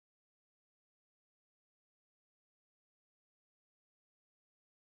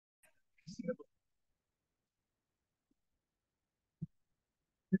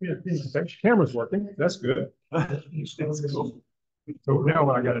Okay, camera's working. That's good. So now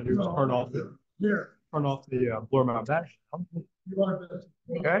what I got to do is turn off the blur my back.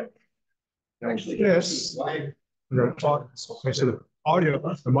 Okay. This we're going to talk. Okay, so the audio,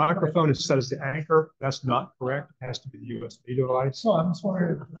 the microphone is set as the anchor. That's not correct. It has to be the USB device. So I'm just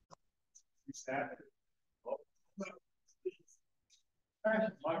wondering.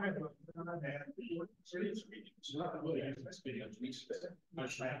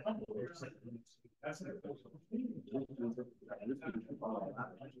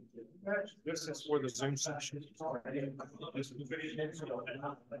 This is for the Zoom session.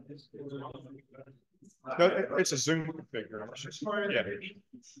 No, it's a Zoom configure. Yeah.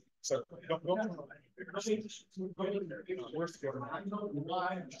 So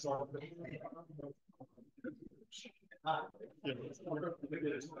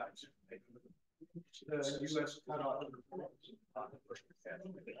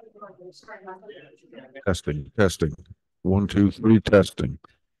Testing, testing. 1, 2, 3, testing.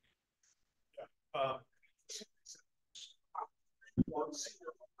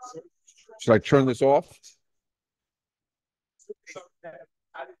 Should I turn this off?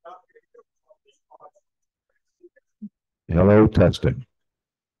 Hello, testing.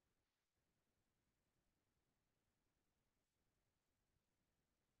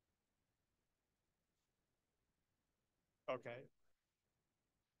 okay.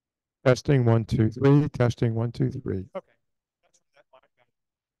 Testing 1, 2, 3. Testing 1, 2, 3. Okay.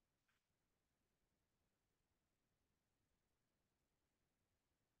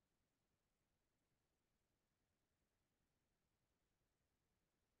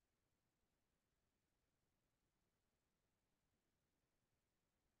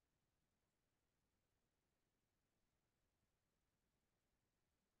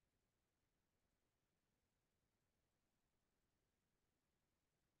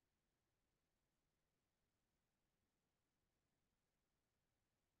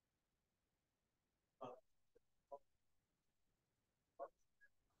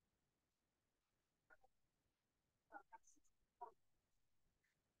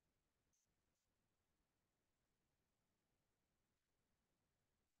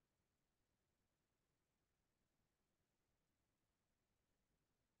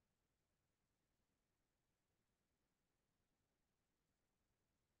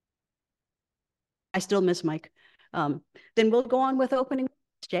 I still miss Mike. Then we'll go on with opening.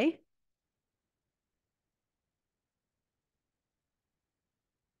 Jay?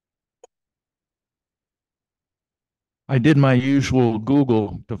 I did my usual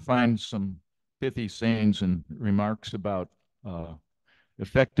Google to find some pithy sayings and remarks about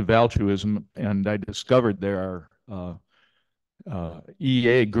effective altruism, and I discovered there are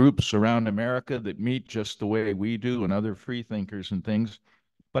EA groups around America that meet just the way we do and other free thinkers and things.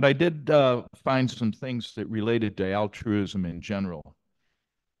 But I did find some things that related to altruism in general.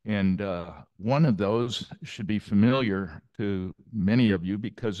 And one of those should be familiar to many of you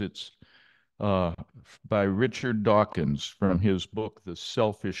because it's by Richard Dawkins from his book, The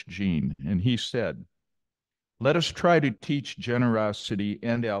Selfish Gene. And he said, "Let us try to teach generosity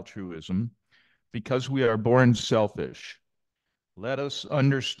and altruism because we are born selfish. Let us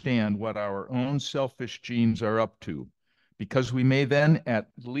understand what our own selfish genes are up to, because we may then at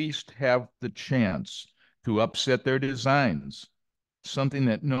least have the chance to upset their designs, something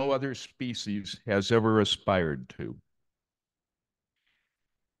that no other species has ever aspired to."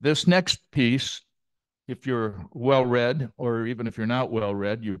 This next piece, if you're well read, or even if you're not well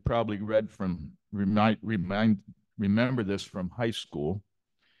read, you've probably read from, remember this from high school.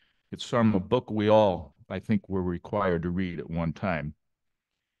 It's from a book we all, I think, were required to read at one time.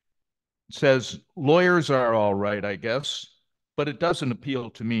 It says, "Lawyers are all right, I guess, but it doesn't appeal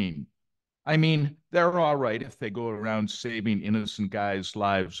to me. I mean, they're all right if they go around saving innocent guys'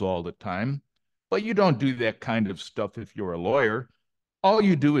 lives all the time, but you don't do that kind of stuff if you're a lawyer. All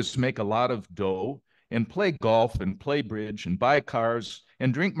you do is make a lot of dough and play golf and play bridge and buy cars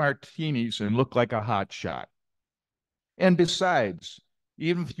and drink martinis and look like a hot shot. And besides,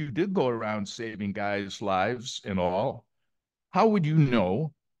 even if you did go around saving guys' lives and all, how would you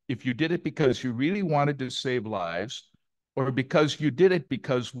know if you did it because you really wanted to save lives or because you did it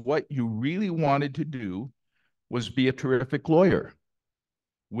because what you really wanted to do was be a terrific lawyer,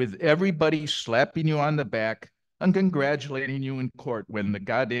 with everybody slapping you on the back and congratulating you in court when the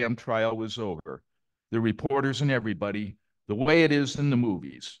goddamn trial was over, the reporters and everybody, the way it is in the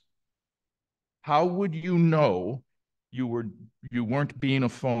movies? How would you know you weren't being a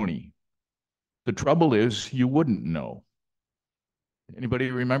phony? The trouble is you wouldn't know."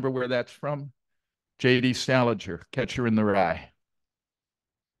 Anybody remember where that's from? J.D. Salinger, Catcher in the Rye.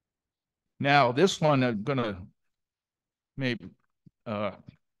 Now, this one I'm going to maybe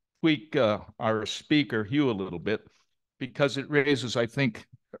tweak our speaker, Hugh, a little bit, because it raises, I think,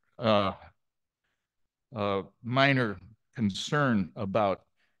 minor concern about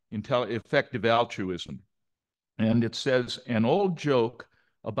effective altruism. And it says, an old joke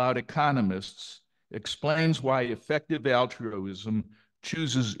about economists explains why effective altruism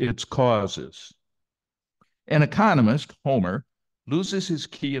chooses its causes. An economist, Homer, loses his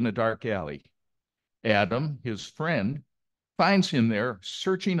key in a dark alley. Adam, his friend, finds him there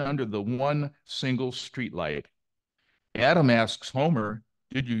searching under the one single streetlight. Adam asks Homer,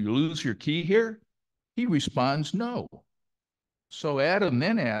 "Did you lose your key here?" He responds, "No." So Adam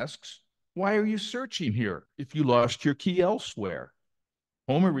then asks, "Why are you searching here if you lost your key elsewhere?"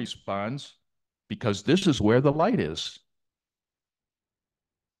 Homer responds, "Because this is where the light is."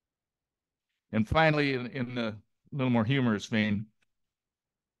 And finally, in a little more humorous vein,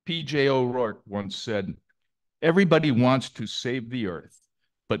 P.J. O'Rourke once said, "Everybody wants to save the earth,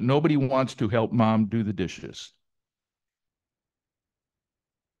 but nobody wants to help mom do the dishes."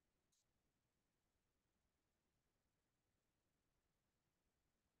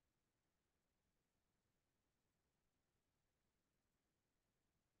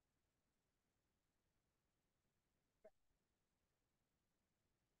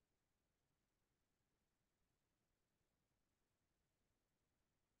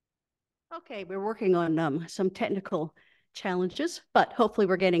 Okay, we're working on some technical challenges, but hopefully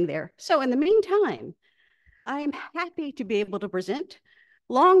we're getting there. So in the meantime, I'm happy to be able to present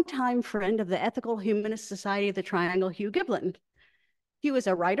longtime friend of the Ethical Humanist Society of the Triangle, Hugh Giblin. Hugh is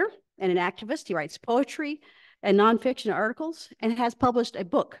a writer and an activist. He writes poetry and nonfiction articles and has published a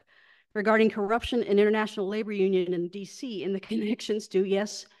book regarding corruption in International Labor Union in DC and the connections to,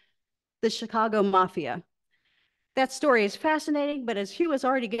 yes, the Chicago Mafia. That story is fascinating, but as Hugh has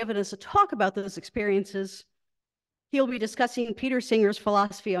already given us a talk about those experiences, he'll be discussing Peter Singer's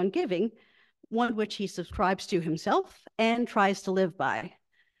philosophy on giving, one which he subscribes to himself and tries to live by.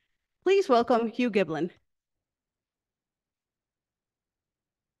 Please welcome Hugh Giblin.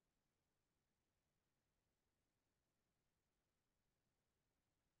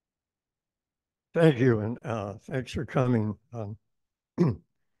 Thank you, and thanks for coming.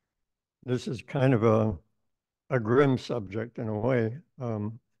 This is kind of a grim subject in a way,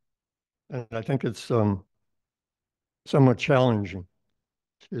 and I think it's somewhat challenging.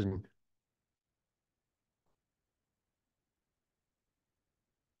 Excuse me.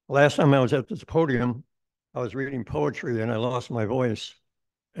 Last time I was at this podium, I was reading poetry and I lost my voice.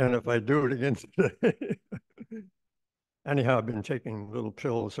 And if I do it again today, anyhow, I've been taking little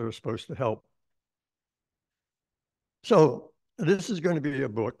pills that are supposed to help. So this is going to be a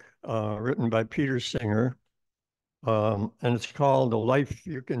book written by Peter Singer, and it's called "The Life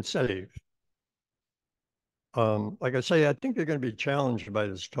You Can Save." Like I say, I think you're going to be challenged by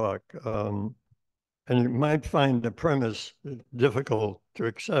this talk, and you might find the premise difficult to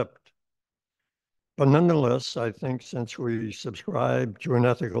accept. But nonetheless, I think since we subscribe to an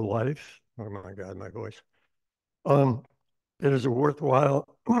ethical life, oh my God, my voice, it is a worthwhile,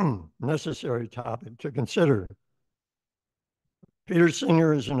 necessary topic to consider. Peter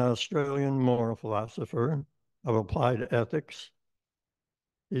Singer is an Australian moral philosopher of applied ethics.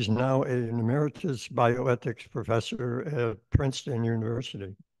 He's now an emeritus bioethics professor at Princeton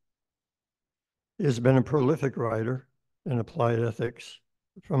University. He has been a prolific writer in applied ethics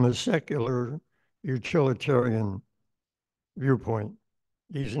from a secular utilitarian viewpoint.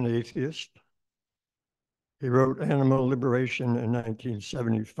 He's an atheist. He wrote Animal Liberation in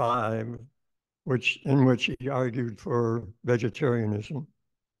 1975, in which he argued for vegetarianism.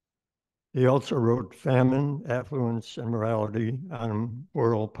 He also wrote Famine, Affluence, and Morality on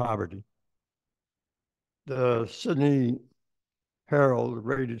World Poverty. The Sydney Herald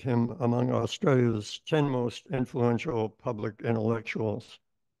rated him among Australia's 10 most influential public intellectuals,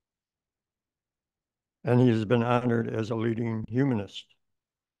 and he has been honored as a leading humanist.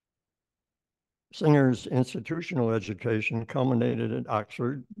 Singer's institutional education culminated at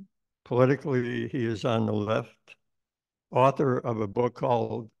Oxford. Politically, he is on the left, author of a book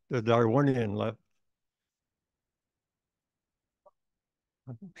called The Darwinian Left.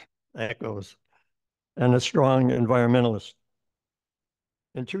 Echoes. And a strong environmentalist.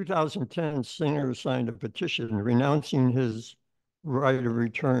 In 2010, Singer signed a petition renouncing his right of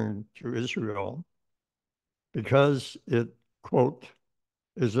return to Israel because it, quote,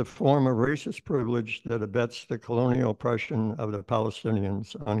 is a form of racist privilege that abets the colonial oppression of the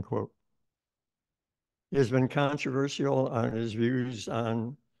Palestinians, unquote. He has been controversial on his views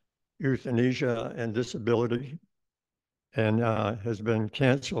on euthanasia and disability. and has been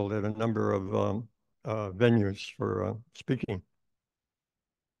canceled at a number of venues for speaking.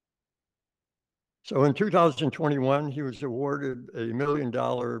 So in 2021, he was awarded a $1 million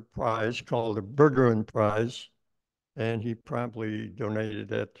prize called the Bergeron Prize, and he promptly donated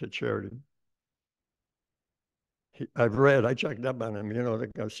that to charity. I checked up on him,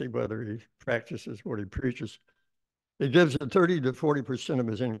 to see whether he practices what he preaches. He gives 30 to 40% of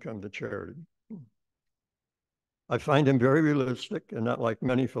his income to charity. I find him very realistic and not like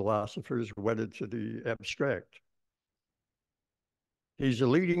many philosophers wedded to the abstract. He's a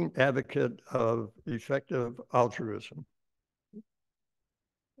leading advocate of effective altruism.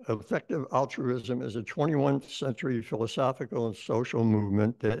 Effective altruism is a 21st century philosophical and social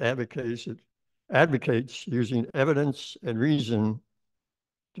movement that advocates using evidence and reason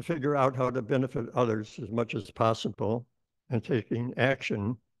to figure out how to benefit others as much as possible and taking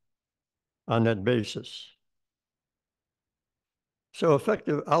action on that basis. So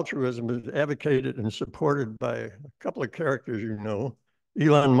effective altruism is advocated and supported by a couple of characters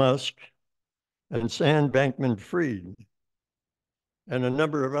Elon Musk and Sam Bankman-Fried, and a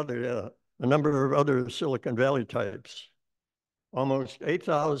number of other Silicon Valley types. Almost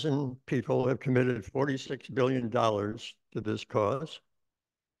 8,000 people have committed $46 billion to this cause,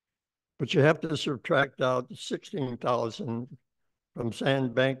 but you have to subtract out 16,000 from Sam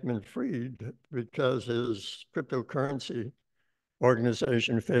Bankman-Fried because his cryptocurrency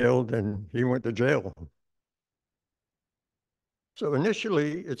organization failed and he went to jail. So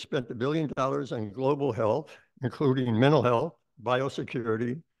initially, it spent $1 billion on global health, including mental health,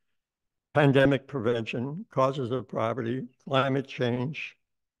 biosecurity, pandemic prevention, causes of poverty, climate change,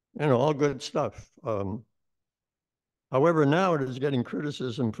 all good stuff. However, now it is getting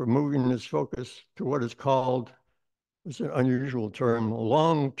criticism for moving its focus to what is called, it's an unusual term,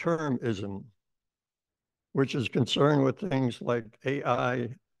 long-termism, which is concerned with things like AI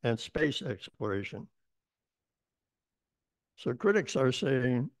and space exploration. So critics are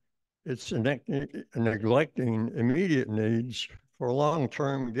saying it's neglecting immediate needs for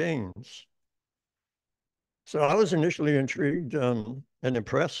long-term gains. So I was initially intrigued and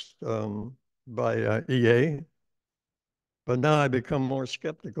impressed by EA, but now I become more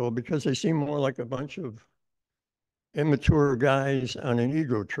skeptical because they seem more like a bunch of immature guys on an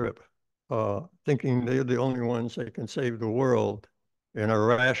ego trip, thinking they're the only ones that can save the world and are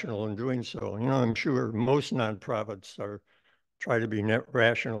rational in doing so. I'm sure most nonprofits try to be net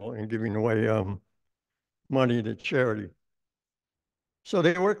rational in giving away money to charity. So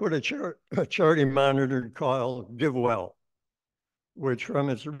they work with a charity monitor called GiveWell, which from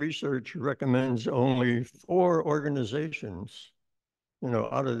its research recommends only 4 organizations,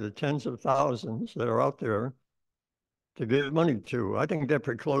 out of the tens of thousands that are out there to give money to. I think that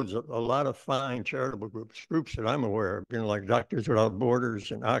precludes a lot of fine charitable groups that I'm aware of, like Doctors Without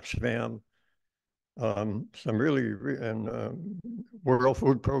Borders and Oxfam, some and World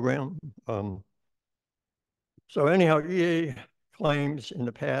Food Program. So anyhow, EA claims in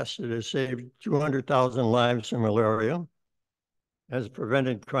the past it has saved 200,000 lives from malaria, has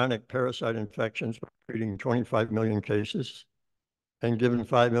prevented chronic parasite infections by treating 25 million cases, and given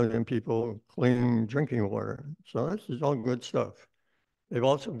 5 million people clean drinking water. So this is all good stuff. They've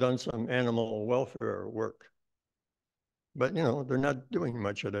also done some animal welfare work, but they're not doing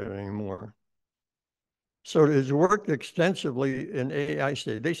much of that anymore. So it has worked extensively in AI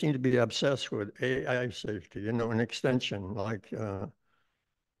safety. They seem to be obsessed with AI safety, an extension like,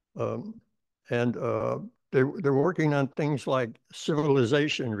 they're working on things like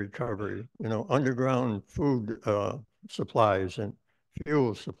civilization recovery, underground food supplies and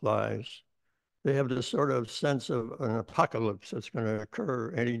fuel supplies. They have this sort of sense of an apocalypse that's going to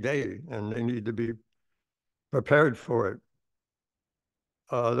occur any day, and they need to be prepared for it.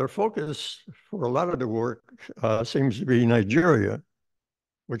 Their focus for a lot of the work seems to be Nigeria,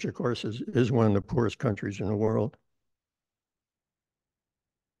 which of course is one of the poorest countries in the world.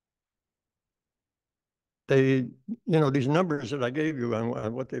 These numbers that I gave you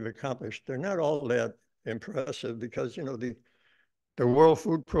on what they've accomplished, they're not all that impressive because, the World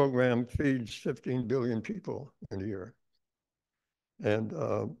Food Program feeds 15 billion people in a year. And,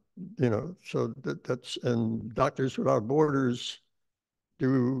 so and Doctors Without Borders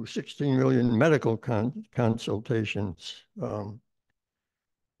do 16 million medical consultations.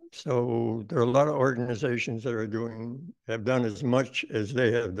 So there are a lot of organizations that have done as much as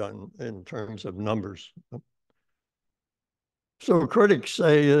they have done in terms of numbers. So critics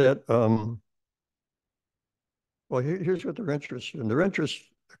say that, well, here's what they're interested in. They're interested,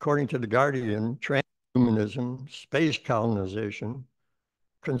 according to The Guardian, transhumanism, space colonization,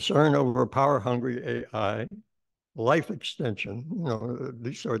 concern over power-hungry AI, life extension. You know,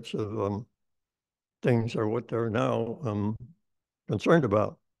 these sorts of things are what they're now concerned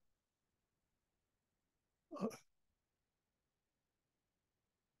about.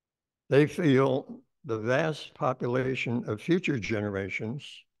 They feel the vast population of future generations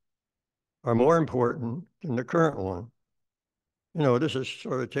are more important than the current one. You know, this is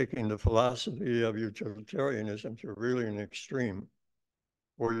sort of taking the philosophy of utilitarianism to really an extreme,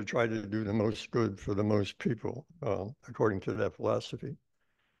 where you try to do the most good for the most people, according to that philosophy.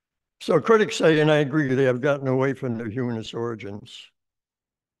 So critics say, and I agree, they have gotten away from their humanist origins.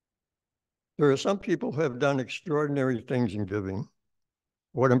 There are some people who have done extraordinary things in giving.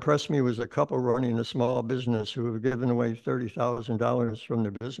 What impressed me was a couple running a small business who have given away $30,000 from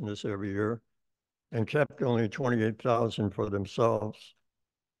their business every year and kept only $28,000 for themselves.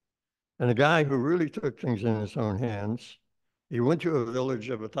 And a guy who really took things in his own hands, he went to a village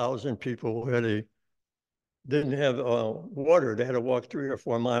of 1,000 people who didn't have water. They had to walk 3 or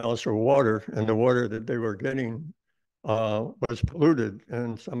 4 miles for water, and the water that they were getting was polluted,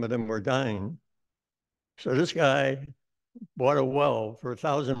 and some of them were dying. So this guy bought a well for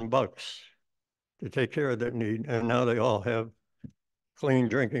 $1,000 to take care of that need, and now they all have clean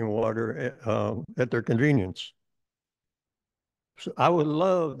drinking water at their convenience. So I would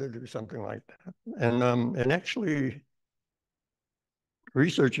love to do something like that. And actually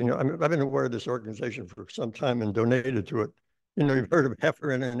researching, I mean, I've been aware of this organization for some time and donated to it. You know, you've heard of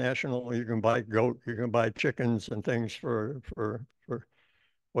Heifer International. You can buy goat, you can buy chickens and things well,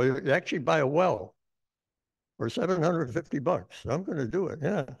 you actually buy a well for $750. I'm going to do it.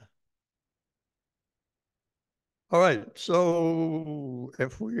 Yeah. All right. So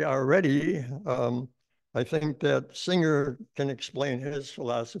if we are ready, I think that Singer can explain his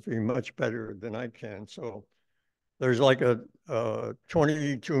philosophy much better than I can. So there's like a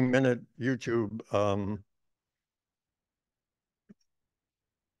 22-minute YouTube. All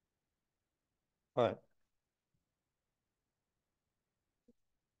right.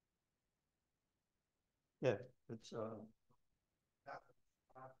 Yeah, it's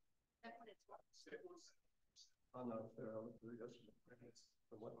I'm not there.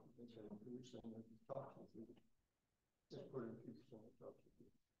 The one that's in Bruce and talking to you. Just putting people in the talk to you.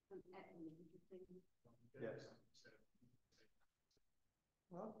 Yes.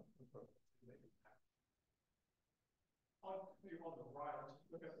 Well, on the right,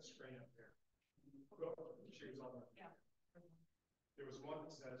 look at the screen up there. Choose on the. Yeah. There was one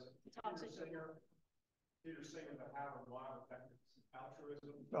that says Peter Singer, the How and Why of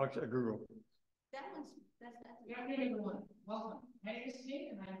Altruism. Okay, Google. That's. Yeah, everyone. Welcome. My name is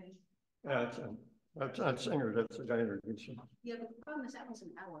Steve, and Yeah, that's not Singer, that's the guy introduced him. Yeah, but the problem is that was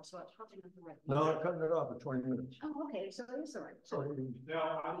an hour, so it's probably not the right. No, I'm cutting it off at 20 minutes. Oh, okay, so it is all right. So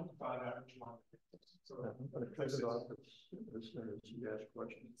now I need to find out which one. So I'm going to cut it off as soon as you ask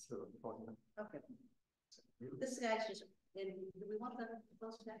questions. Okay. This guy's just, do we want the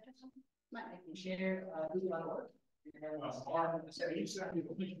close back or something? Might make me share do a lot of work. So you said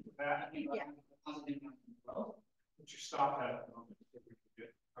people think of that. Yeah. But you stop that.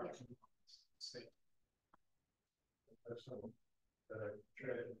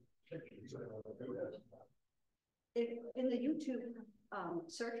 In the YouTube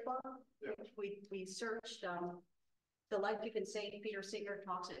search bar, yeah. we searched The Life You Can Save, Peter Singer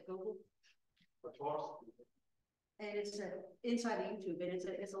Talks at Google. And it's inside of YouTube, and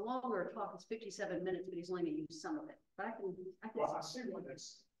it's a longer talk. It's 57 minutes, but he's only going to use some of it. But I can. Well, I see one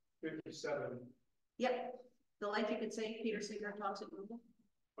that's 57. Yep. The Life You Can Save, Peter Singer Talks at Google.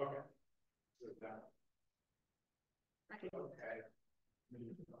 Okay. I can. Okay.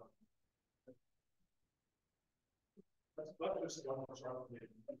 Let's just go on. Sorry.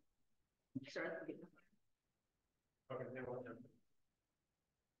 Okay, hold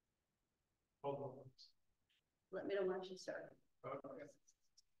on. Let me know when she started. Okay.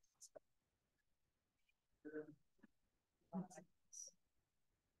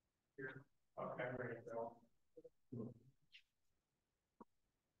 Okay, ready to go.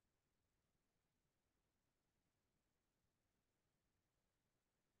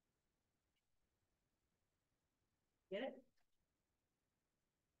 Get it?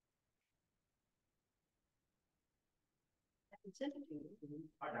 I can send it to you.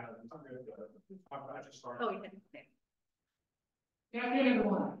 I got it. I'm good. I just started. Oh, yeah. Okay. Good afternoon,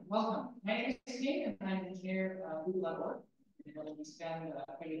 everyone. Welcome. My name is Steve, and I'm the engineer of Google at Work. And we spend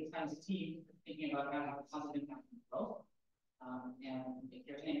quite a bit of time as a team thinking about how to have a positive impact on growth. And if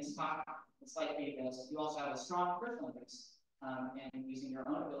you're attending this talk, it's likely because you also have a strong personal interest in using your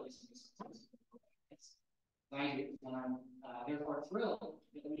own abilities to do something. I do, and I'm therefore thrilled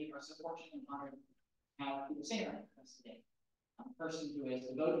that we are so fortunate and honored to have Peter Singer with us today, a person who has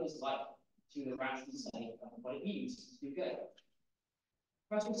devoted his life to the rational study of what it means to do good.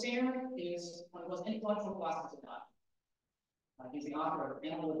 Professor Singer is one of the most influential philosophers of life. He's the author of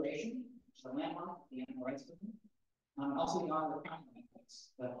Animal Liberation, which is a landmark of the animal rights movement. Also the author of Practical Ethics,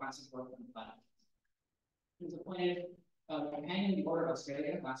 the classic work on the planet. He was appointed companion of the Order of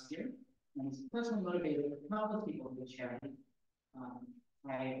Australia last year, and he's personally motivated countless people to charity.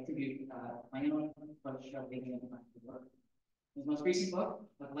 I attribute my own approach of thinking of work. His most recent book,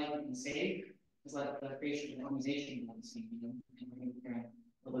 What Life Can Save, is like the creation of an organization of the same meaning, and we're going to be hearing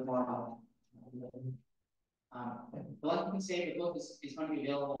a little bit more about that. The Life Can Save, the book is going to be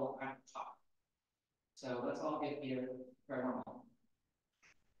available at the top. So let's all get here very well.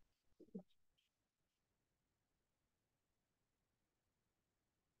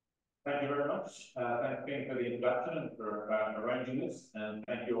 Thank you very much. Thank you for the introduction and for arranging this, and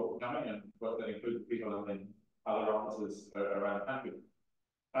thank you all for coming, and of course that includes people in other offices around the country.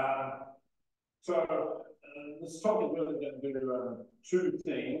 This topic is really going to do two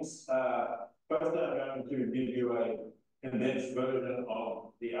things. First, I'm going to give you a condensed version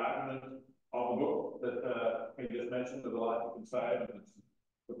of the argument of the book that we just mentioned, of The Life You Can Save, and it's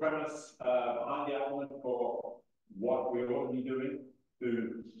the premise behind the argument for what we ought to be doing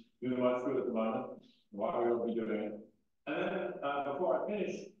to do the most good at the moment, why we ought to be doing it. And then before I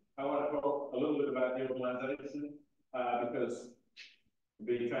finish, I want to talk a little bit about the organisation, because to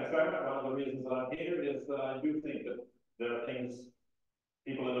be transparent, one of the reasons that I'm here is that I do think that there are things,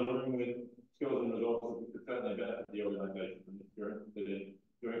 people in the room with skills and resources that could certainly benefit the organisation. And if you're interested in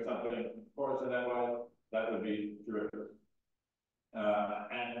doing something for us in that way, that would be terrific.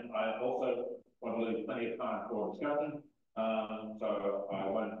 And I also want to leave plenty of time for discussion. So I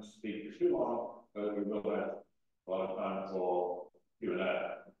won't speak too long, but we will have a lot of time for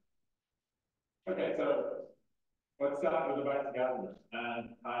Q&A. Okay, so let's start with the basic argument. And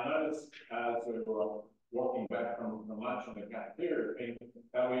I noticed as we were walking back from lunch in the cafeteria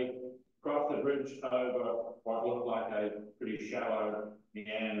that we crossed the bridge over what looked like a pretty shallow,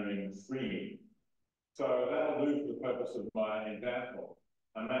 meandering stream. So that'll lose the purpose of my example.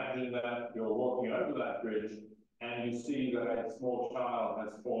 Imagine that you're walking over that bridge and you see that a small child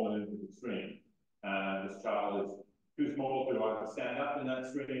has fallen into the stream. And this child is too small to either stand up in that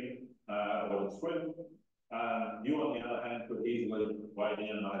stream or to swim. You, on the other hand, could easily wade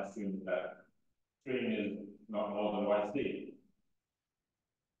in, and I assume that stream is not more than waist deep.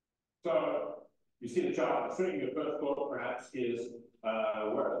 So you see the child in the stream, your first thought perhaps is,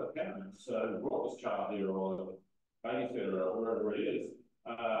 where are the parents who brought this child here, or the babysitter, or wherever it is?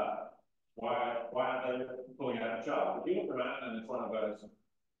 Why aren't they pulling out a child? If you look around and it's one of those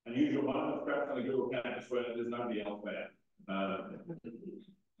unusual moments, perhaps on the Google campus where there's nobody else there.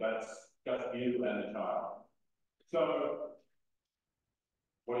 That's just you and the child. So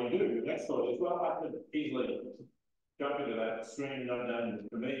what do? Your next thought is, well, I could easily jump into that stream, no danger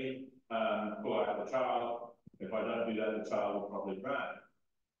to me, pull out the child. If I don't do that, the child will probably drown.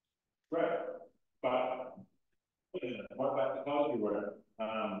 Great. But what about the clothes you wear?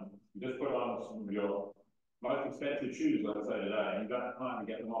 You just put on some of your most expensive shoes, let's say today, and you don't have time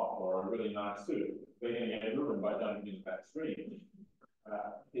to get them off, or a really nice suit. They're going to get ruined by jumping into that stream.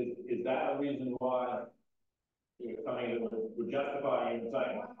 Is that a reason why something that would justify you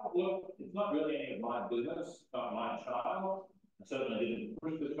saying, well, look, it's not really any of my business, it's not my child. I certainly didn't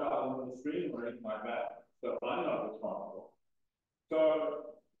push the child into the stream or anything like that, so I'm not responsible. So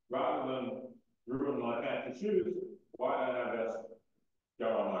rather than ruin my fancy shoes, why don't I just go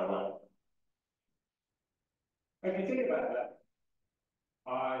on my way? If you think about that,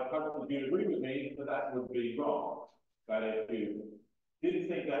 I hope that you'd agree with me that that would be wrong. That if you didn't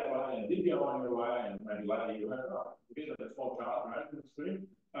think that way and did go on your way, and maybe later you heard, oh, because of a small child right in the stream,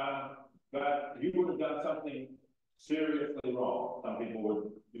 that you would have done something seriously wrong. Some people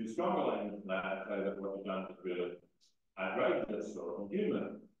would do stronger language than that, say that what you've done is really outrageous or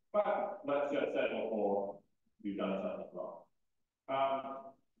inhuman. But let's just settle for you've done something wrong.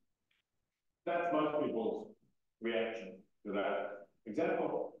 That's most people's reaction to that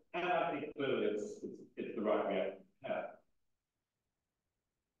example, and I think clearly it's the right reaction to have.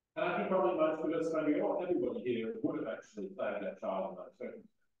 And I think probably most of us, maybe not everybody here, would have actually saved that child in those circumstances.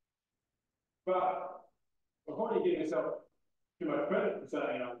 But before you give yourself too much credit for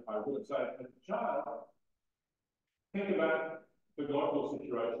saying I would have saved the child, think about the global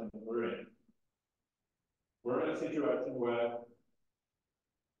situation that we're in. We're in a situation where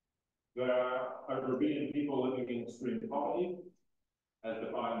there are over 1 billion people living in extreme poverty, as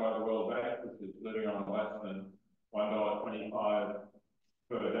defined by the World Bank, which is living on less than $1.25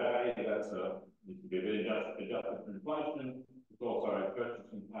 per day. That's a needs to be a bit adjusted for inflation. It's also a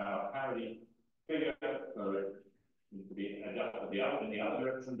purchasing power parity figure, so it needs to be adjusted in the other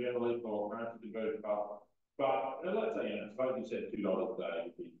direction generally for currency conversion costs. But let's say, suppose you said $2 a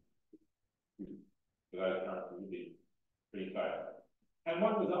day would be, today's currency would be pretty fair. And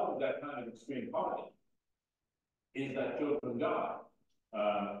one result of that kind of extreme poverty is that children die.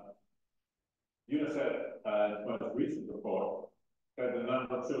 UNICEF, its most recent report, said the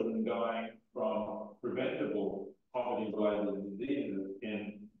number of children dying from preventable poverty-related diseases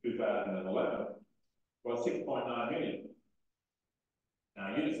in 2011 was 6.9 million.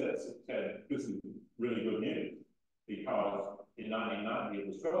 Now, UNICEF said this is really good news because in 1990 it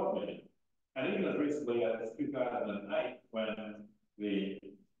was 12 million. And even as recently as 2008, when the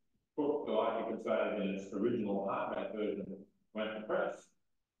book, The Life You Could Save in its original hardback version, went to press,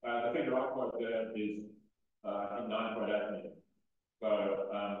 the figure I quote there is 9.8 million. So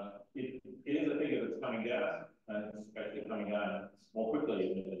it is a figure that's coming down, and it's actually coming down more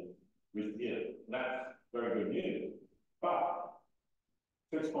quickly in recent years. And that's very good news. But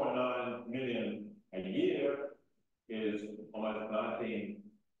 6.9 million a year is almost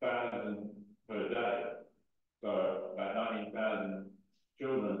 19,000 per day. So about 19,000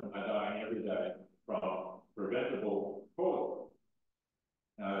 children are dying every day from preventable causes.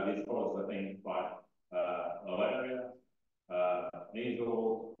 These causes are things like malaria,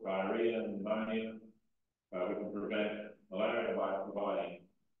 measles, diarrhea, pneumonia. We can prevent malaria by providing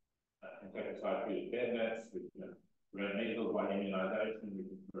insecticide-treated bed nets. We can prevent measles by immunization. We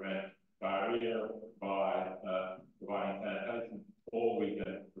can prevent diarrhea by providing sanitation, or we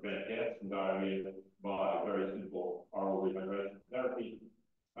can prevent deaths from diarrhea by very simple oral rehydration therapy.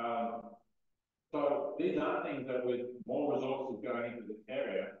 So these are things that with more resources going into this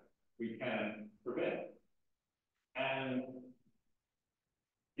area, we can prevent. And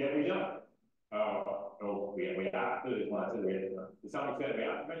yet we don't. We are, when I said we are, to some extent we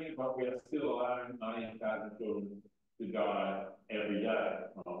are preventing, but we are still allowing 19,000 children to die every day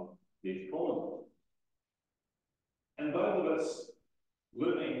from these causes. And those of us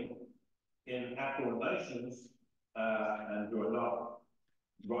living in affluent nations and who are not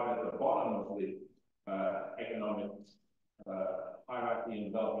right at the bottom of the economic hierarchy in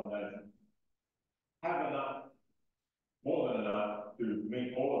developing nations have enough, more than enough, to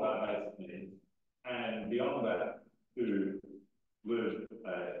meet all of our basic needs, and beyond that, to live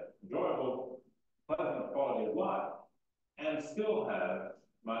an enjoyable, pleasant quality of life, and still have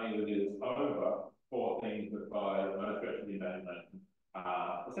money that is over for things that by no stretch of the imagination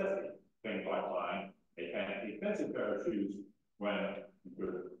are necessity. Things like buying a fancy expensive pair of shoes when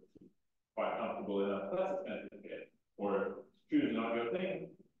you're quite comfortable in a less expensive pair. Or if shoes are not your thing,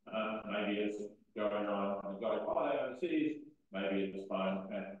 maybe it's going on an exotic holiday overseas, maybe it's buying a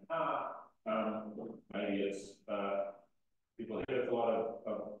fancy car, maybe it's people here with a lot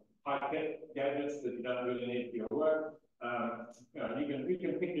of high-tech gadgets that you don't really need for your work. You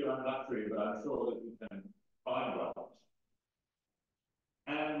can pick your own luxury, but I'm sure that you can find one.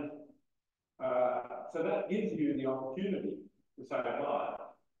 And so that gives you the opportunity to save lives.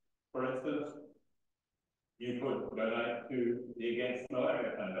 For instance, you could donate to the Against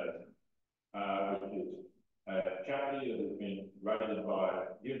Malaria Foundation, which is a charity that has been rated by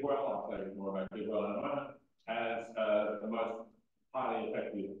Giblin, I'll say more about Giblin in a moment, as the most highly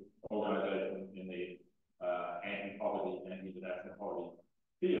effective organisation in the anti-poverty and international poverty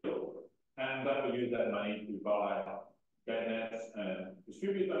field. And they will use that money to buy bed nets and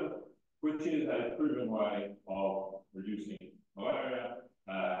distribute them, which is a proven way of reducing malaria,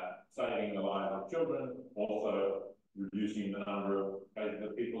 saving the lives of children, also reducing the number of cases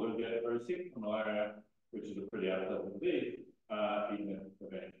of people who get very sick from malaria, which is a pretty unpleasant disease, even if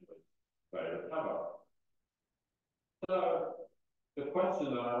eventually they recover. So the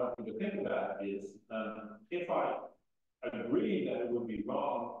question that I want you to think about is, if I agree that it would be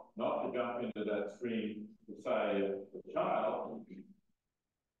wrong not to jump into that stream to save the child,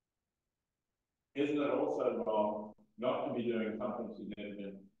 isn't it also wrong not to be doing something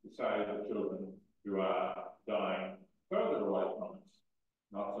significant to save the children who are dying further away from us,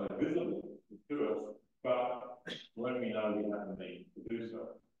 not so visible to us, but when we know we have the means to do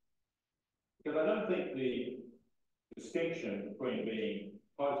so? Because I don't think the distinction between being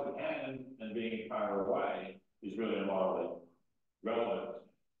close at hand and being far away is really morally relevant.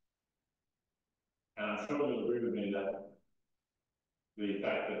 And I'm sure you'll agree with me that the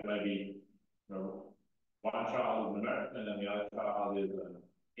fact that maybe one child is an American and the other child is an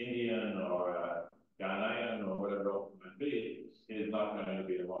Indian or a Ghanaian or whatever else it may be is not going to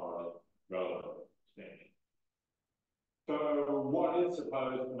be a morally relevant distinction. So what is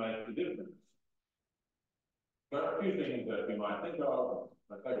supposed to make the difference? There are a few things that you might think of.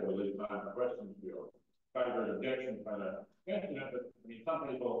 I take a leave time for questions for your favourite objection kind of mention it, but I mean, some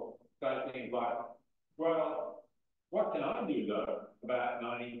people say things like, well, what can I do though about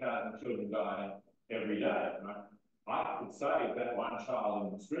 19,000 children dying every day? I could save that one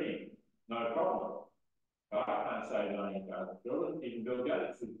child in the stream, no problem. But I can't save 19,000 children. Even Bill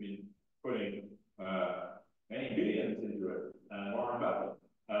Gates has been putting many billions into it, and Warren Buffett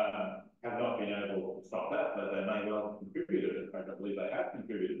have not been able to stop that, but they may well have contributed. In fact, I believe they have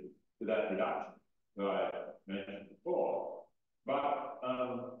contributed to that reduction that I mentioned before. But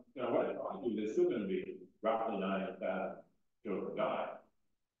you know, whatever I do, there's still going to be roughly 90,000 children dying.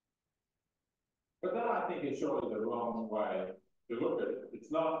 But that, I think, is surely the wrong way to look at it.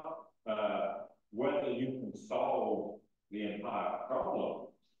 It's not whether you can solve the entire problem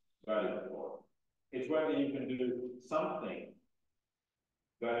very important. It's whether you can do something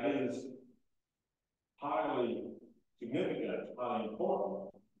that is highly significant, highly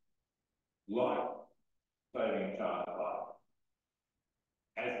important, like saving a child's life,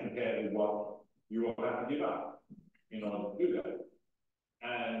 as compared with what you will have to give up in order to do that.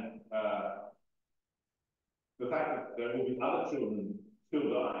 And the fact that there will be other children still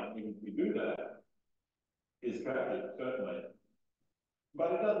dying even if we do that is tragic, certainly.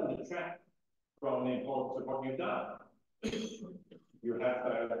 But it doesn't detract from the importance of what you've done. You have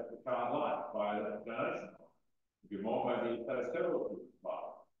saved the child's life by a donation. If you're more, maybe you save several people's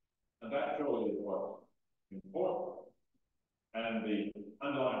lives. And that surely is what's important. And the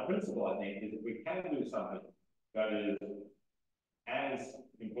underlying principle, I think, is that we can do something that is as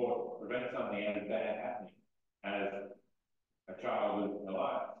important, prevent something as bad happening as a child losing their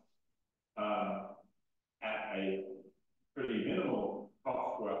life at a pretty minimal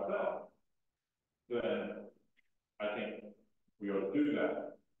cost to ourselves, then I think we ought to do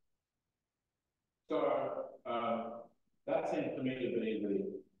that. So that seems to me to be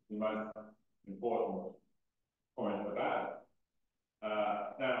the most important point about it.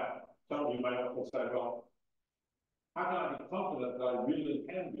 Now, some of you may also say, well, how can I be confident that I really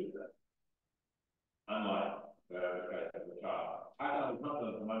can do that? Unlike the case of the child. How can I be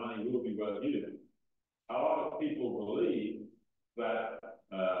confident that my money will be well used? A lot of people believe that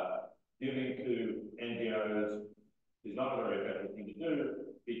giving to NGOs is not a very effective thing to do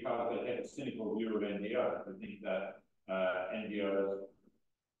because they have a cynical view of NGOs. They think that NGOs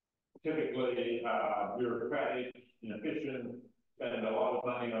typically are bureaucratic, inefficient, spend a lot of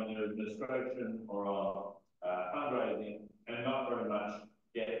money on their administration or on fundraising, and not very much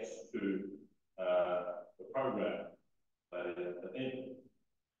gets to the program that is the need.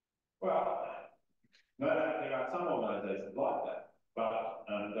 Well, no doubt there are some organisations like that, but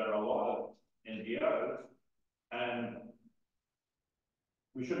there are a lot of NGOs, and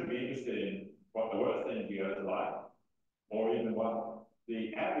we shouldn't be interested in what the worst NGOs are like, or even what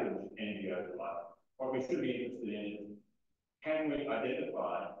the average NGOs are like. What we should be interested in is, can we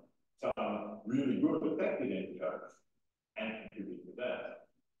identify some really good, effective NGOs and contribute to that?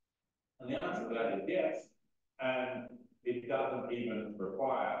 And the answer to that is yes, and it doesn't even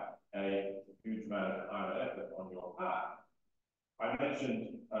require a huge amount of time and effort on your part. I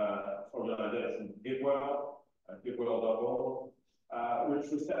mentioned organisation Giblin.org, which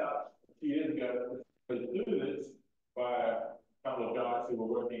was set up a few years ago to do this by a couple of guys who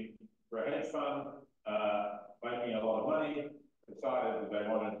were working for a hedge fund, making a lot of money, decided that they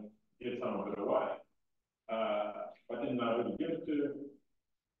wanted to give some of it away. I didn't know who to give it to.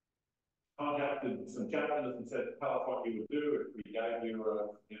 Contacted some chaplains and said, tell us what you would do if we gave you a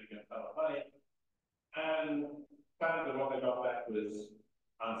significant sum of money. And found that what they got back was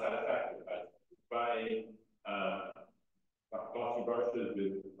unsatisfactory. They glossy brochures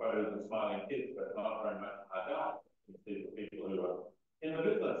with photos of smiling kids, but not very much about people who are in the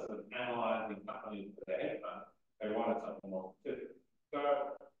business of analysing companies for their hedge fund. They wanted something more specific. So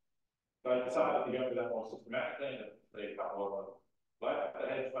they decided to go to that more systematically, and a couple of them left the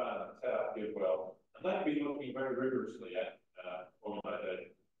hedge fund and set up Giblin. And they've been looking very rigorously at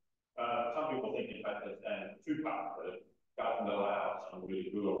organisations. Some people think, in fact, they stand two parts, that it doesn't allow some really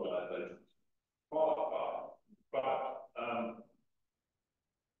good organisations to qualify. But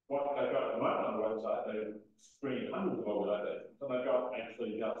what they've got at the moment on the website, they've screened hundreds of organisations, and they've got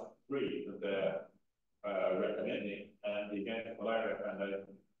actually just 3 that they're recommending, and the Against Malaria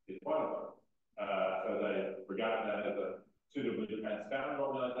Foundation is one of them. So they regard that as a suitably transparent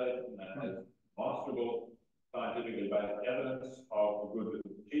organisation that has demonstrable, scientifically based evidence of the good that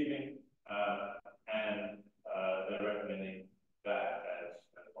it's achieving, and they're recommending that as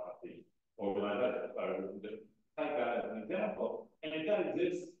one of the organisations. So we can just take that as an example. And if that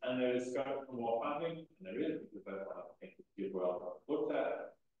exists and there is scope for more funding, and there is, because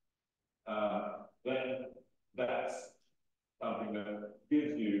that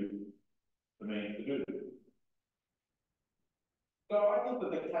gives you the means to do this. So I think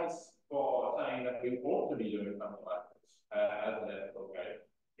that the case for saying that we ought to be doing something like this as an ethical case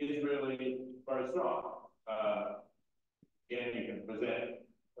is really very strong. Again, you can present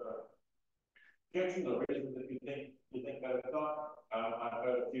objections or reasons that you think that it's not. I've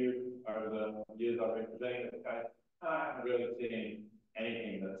heard a few over the years I've been presenting the case. I haven't really seen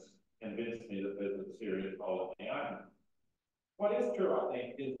anything that's convinced me that there's a serious hole in the argument. What is true, I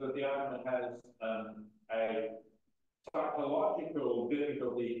think, is that the argument has a psychological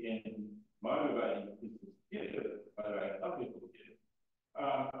difficulty in motivating people to get it, motivating some people to get it,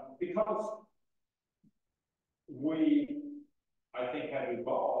 because we, I think, have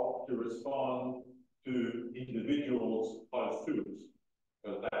evolved to respond to individuals close to us,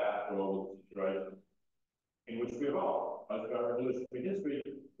 because they are, after all, the situation in which we evolved. Most of our evolutionary history,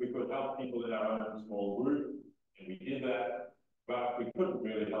 we could help people in our own small group, and we did that, but we couldn't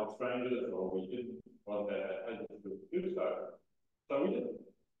really help strangers, or we didn't want that to do so. So we didn't.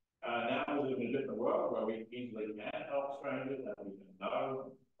 Now we live in a different world where we easily can help strangers, and we can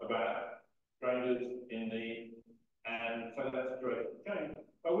know about strangers in need, and so that situation changed.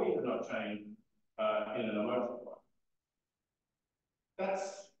 But we have not changed in an emotional way.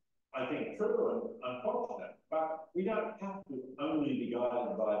 That's, I think, true and unfortunate, but we don't have to only be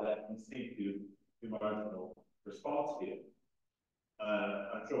guided by that instinctive emotional response here.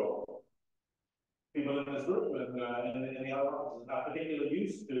 I'm sure people in this room and in the other offices are particularly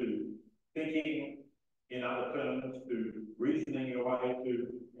used to thinking in other terms, to reasoning your way to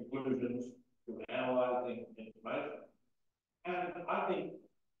conclusions, to analysing information. And I think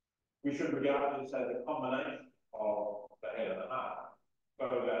we should regard this as a combination of the head and the heart, so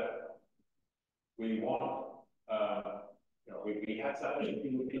that we want, we have such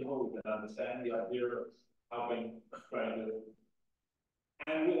empathy with people, we can understand the idea of helping strangers.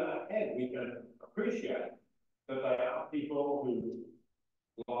 And with our head, we can appreciate that they are people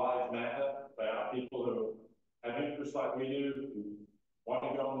whose lives matter, they are people who have interests like we do, who want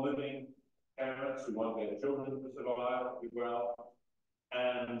to go on living, parents who want their children to survive, to be well,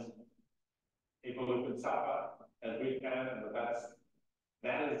 and people who can suffer as we can, but that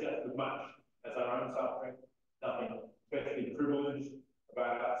matters just as much as our own suffering. Nothing especially privileged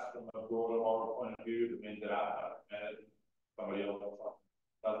about us from a broader moral point of view that means that our suffering matters, somebody else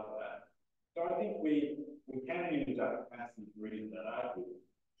doesn't that. So I think we can use our capacity to reason and argue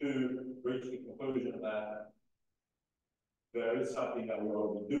to reach the conclusion that there is something that we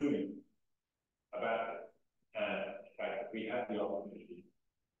ought to be doing about it, and in fact we have the opportunity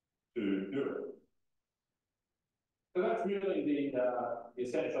to do it. So that's really the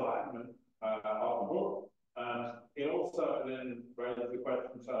essential argument of the book. It also then raises the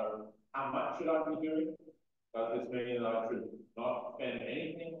question, so how much should I be doing? Does this mean that I should not spend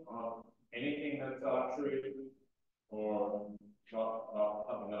anything on anything that's a luxury, or not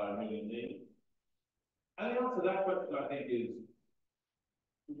something that I really need? And the answer to that question, I think, is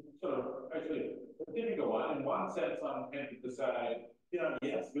sort of actually a difficult one. In one sense, I'm tempted to say,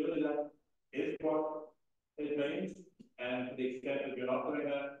 yes, really that is what it means. And to the extent that you're not doing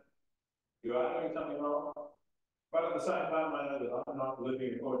that, you are doing something wrong. But at the same time, I know that I'm not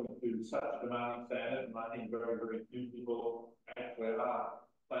living according to such a demanding standard, and I think very, very few people actually are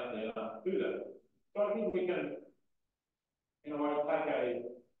plainly enough to do that. So I think we can, in a way, take a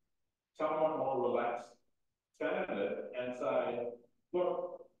somewhat more relaxed standard and say,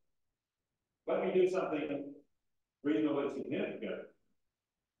 look, let me do something reasonably significant,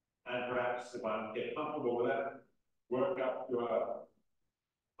 and perhaps if I get comfortable with that, work up to a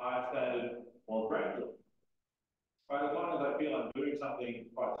higher standard more gradually. But as long as I feel I'm doing something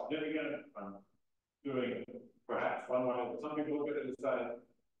quite significant, I'm doing perhaps one way that some people look at it and say,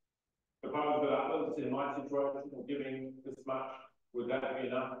 suppose that others in my situation are giving this much, would that be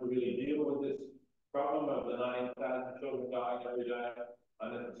enough to really deal with this problem of the 19,000 children dying every day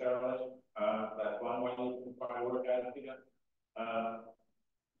unnecessarily? That's one way you can try to work out a figure.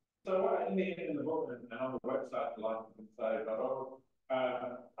 So what in the book and on the website, like you can say,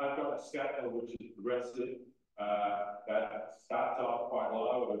 I've got a scale which is progressive, that starts off quite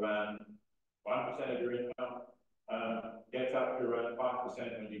low at around 1% of your income, gets up to around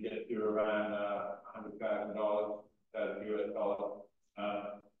 5% when you get to around $100,000 US dollars,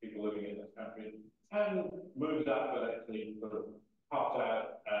 people living in this country, and moves up, but actually sort of pops out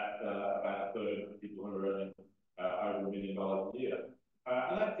at about a third of people who are earning over $1 million a year.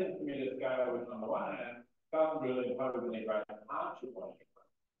 And that seems to me to scale, which on the one hand doesn't really impose any great hardship on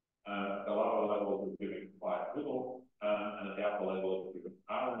anyone. The lower levels are giving quite little, and at the upper levels, if you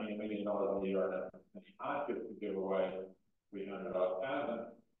are earning $1 million a year, I don't have any hardship to give away $300,000.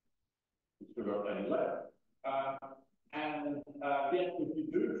 We still got plenty left. Yet, if you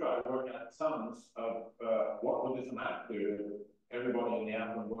do try to work out sums of what would this amount to everybody in the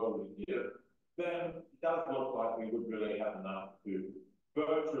affluent world would give, then it does look like we would really have enough to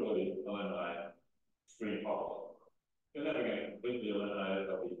virtually eliminate extreme poverty. You're never going to completely eliminate it.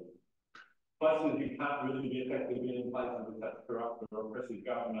 There'll be places you can't really be effective in, places with such corrupt or oppressive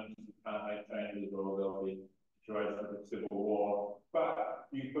governments you can't make changes, or there'll be situations of civil war. But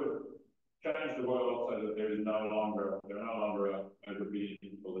you could change the world so that there are no longer over a billion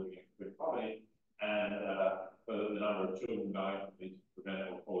people living in extreme poverty, and so that the number of children dying from these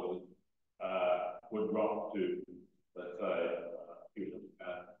preventable causes would drop to, let's say,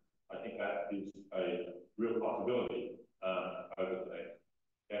 I think that is a real possibility over the next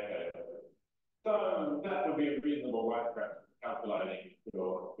decade. So that would be a reasonable way of calculating if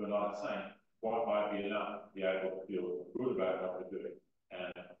you're not a saint what might be enough to be able to feel good about what we're doing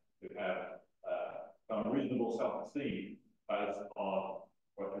and to have some reasonable self-esteem based on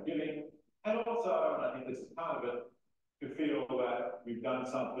what we're giving. And also, and I think this is part of it, to feel that we've done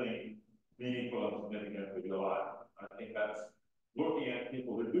something meaningful and significant with your life. I think that's looking at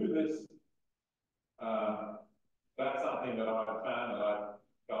people who do this. That's something that I've found that I've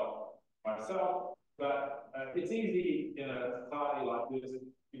felt myself, that it's easy in a society like this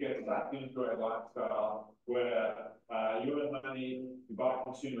to get sucked into a lifestyle where you earn money, you buy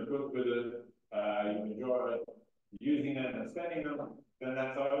consumer goods with it, you enjoy using them and spending them, then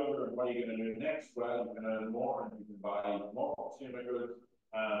that's over. And what are you going to do next? Well, you can earn more and you can buy more consumer goods,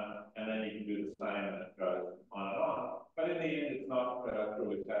 and then you can do the same, and it goes on and on. But in the end, it's not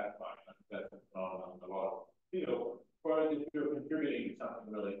truly satisfying. That's a phenomenon in a lot of fields. Whereas if you're contributing to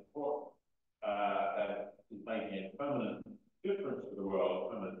something really important that is making a permanent difference to the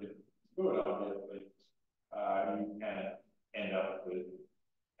world, a permanent difference to good, obviously, you can end up with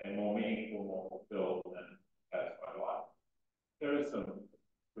a more meaningful, more fulfilled, and satisfied life. There is some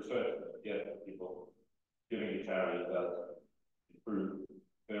research that suggests that people giving to charity does improve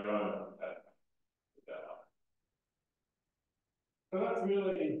their own satisfaction. So that's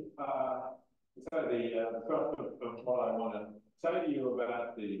really the first of what I want to say to you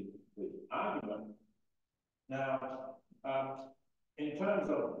about the argument. Now, in terms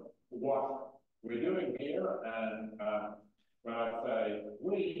of what we're doing here, and when I say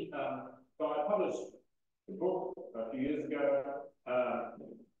we, so I published a book a few years ago.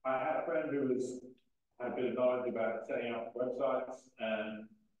 I had a friend who had a bit of knowledge about setting up websites, and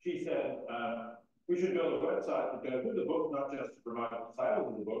she said we should build a website to go with the book, not just to promote the sales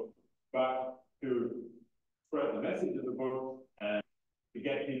of the book, but to spread the message of the book and to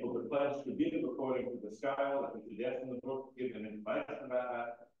get people to pledge to give according to the scale that we suggest in the book, give them information about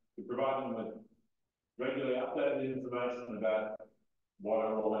that, to provide them with regularly updated information about what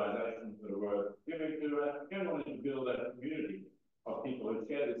are organizations that are worth giving to, and generally to build a community of people who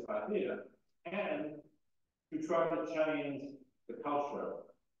share this idea, and to try to change the culture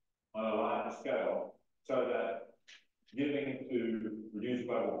on a larger scale so that giving to reduce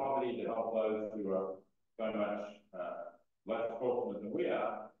global poverty, to help those who are so much less fortunate than we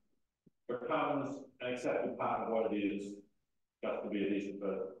are, becomes an accepted part of what it is just to be a decent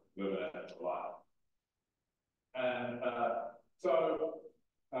person, live an ethical life. And so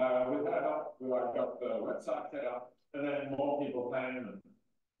with that help, I got the website set up, and then more people came, and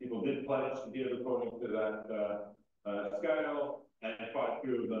people did pledge to give according to that scale, and quite a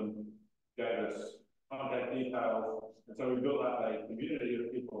few of them gave us contact details. And so we built up a community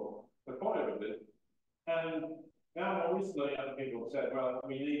of people supportive of this. And now more recently, other people have said, well,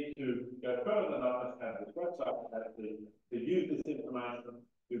 we need to go further, not just have this website, but actually to use this information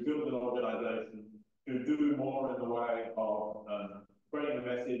to build an organization to do more in the way of spreading the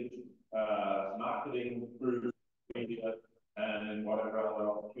message, marketing through media, and whatever other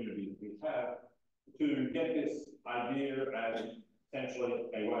opportunities we have to get this idea as essentially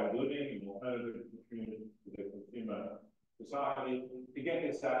a way of living, an alternative to the consumer society, to get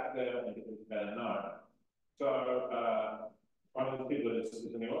this out there and get this better known. So one of the people that is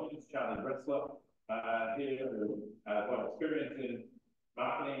in the audience, Charlie Bretzler, here, who has a lot of experience in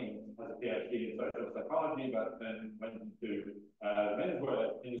marketing, has a PhD in social psychology, but then went into the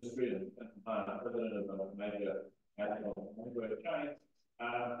menswear industry and spent some time as president of a major national menswear chain,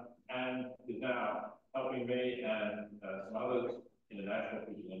 and is now helping me and some others, international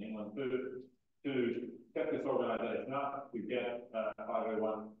people in England too, to set this organization up, to get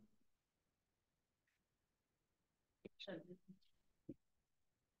 501.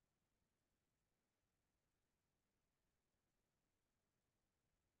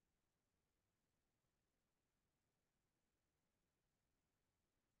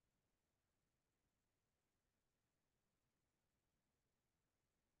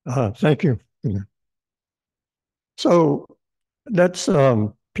 Thank you. So that's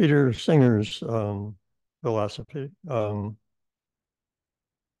Peter Singer's philosophy.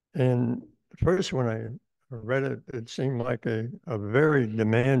 And first, when I read it, it seemed like a very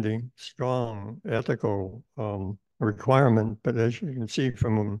demanding, strong ethical requirement. But as you can see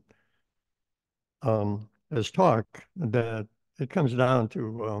from his talk, that it comes down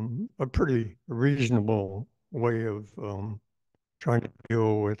to a pretty reasonable way of trying to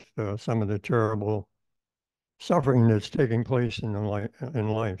deal with some of the terrible suffering that's taking place in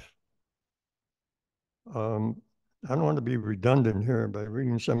life. I don't want to be redundant here by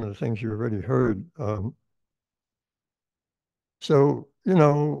reading some of the things you already heard. So, you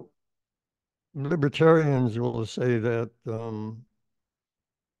know, libertarians will say that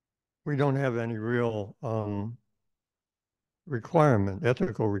we don't have any real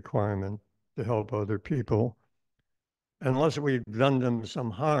ethical requirement to help other people unless we've done them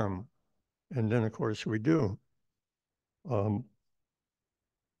some harm. And then, of course, we do.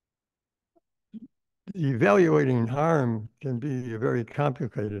 Evaluating harm can be a very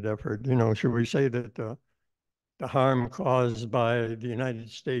complicated effort. You know, should we say that the harm caused by the United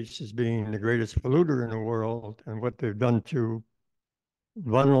States as being the greatest polluter in the world and what they've done to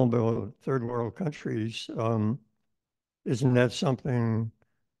vulnerable third world countries, isn't that something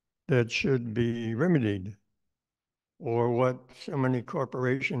that should be remedied? Or what so many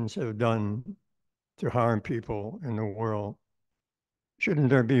corporations have done to harm people in the world? Shouldn't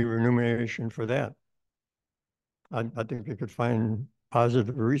there be remuneration for that? I think we could find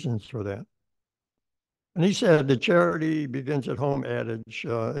positive reasons for that. And he said the charity begins at home adage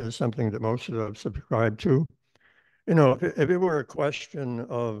is something that most of us subscribe to. You know, if it were a question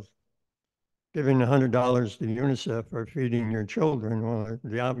of giving $100 to UNICEF or feeding your children, well,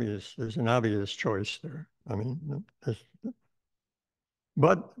 there's an obvious choice there. I mean,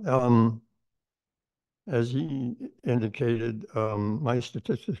 but as he indicated, my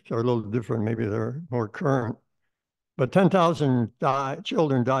statistics are a little different. Maybe they're more current. But 10,000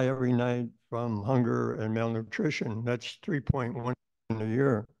 children die every night from hunger and malnutrition. That's 3.1 in a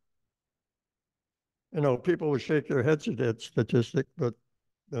year. You know, people will shake their heads at that statistic, but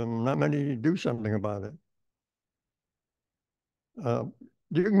not many do something about it.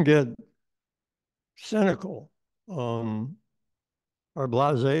 You can get cynical or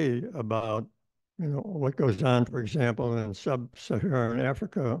blasé about, you know, what goes on, for example, in sub-Saharan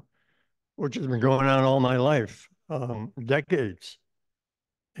Africa, which has been going on all my life, decades.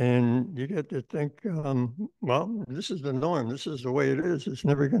 And you get to think, well, this is the norm. This is the way it is. It's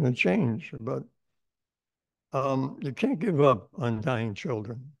never going to change. But you can't give up on dying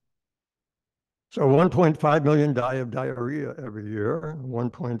children. So 1.5 million die of diarrhea every year.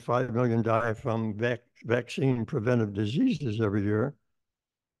 1.5 million die from vaccine preventive diseases every year.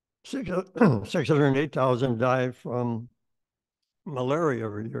 608,000 die from malaria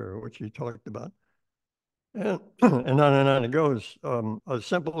every year, which you talked about. And on it goes. A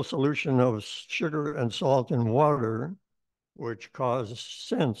simple solution of sugar and salt in water, which cause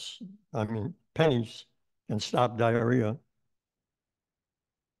cents, I mean pennies, can stop diarrhea.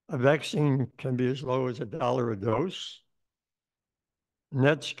 A vaccine can be as low as $1 a dose.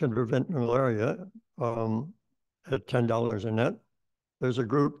 Nets can prevent malaria at $10 a net. There's a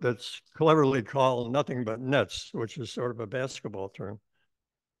group that's cleverly called Nothing But Nets, which is sort of a basketball term.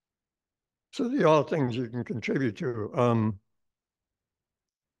 So these are all things you can contribute to.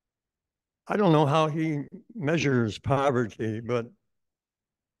 I don't know how he measures poverty, but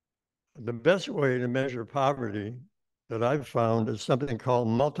the best way to measure poverty that I've found is something called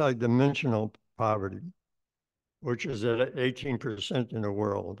multidimensional poverty, which is at 18% in the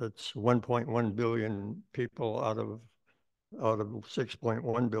world. That's 1.1 billion people out of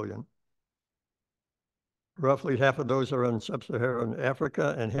 6.1 billion. Roughly half of those are in sub-Saharan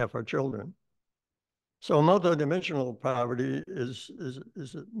Africa and half are children. So multidimensional poverty is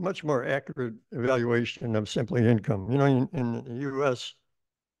a much more accurate evaluation of simply income. You know, in the US,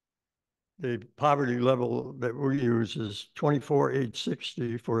 the poverty level that we use is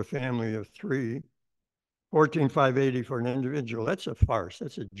 24,860 for a family of 3, 14,580 for an individual. That's a farce.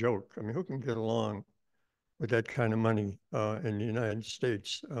 That's a joke. I mean, who can get along with that kind of money in the United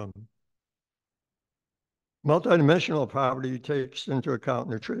States? Multidimensional poverty takes into account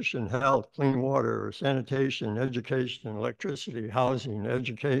nutrition, health, clean water, sanitation, education, electricity, housing,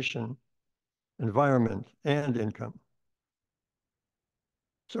 education, environment, and income.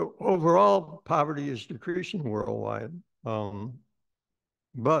 So overall, poverty is decreasing worldwide,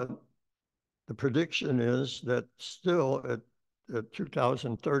 but the prediction is that still at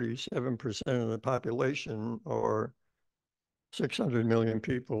 2030, 7% of the population, or 600 million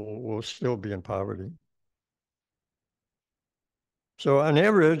people will still be in poverty. So on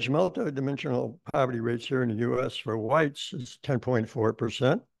average, multidimensional poverty rates here in the US for whites is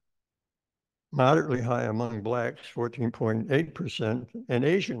 10.4%, moderately high among blacks, 14.8%, and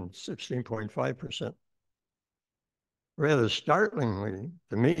Asians, 16.5%. Rather startlingly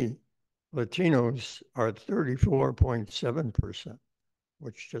to me, Latinos are 34.7%,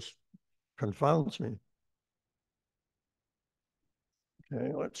 which just confounds me.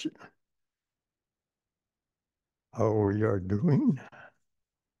 Okay, let's see how we are doing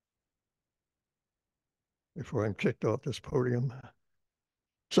before I'm kicked off this podium.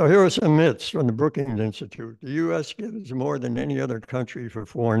 So here are some myths from the Brookings Institute. The U.S. gives more than any other country for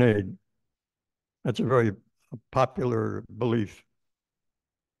foreign aid. That's a very popular belief.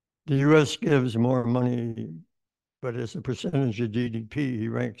 The U.S. gives more money, but as a percentage of GDP, he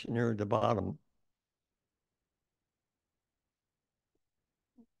ranks near the bottom.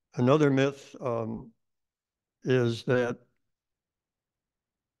 Another myth is that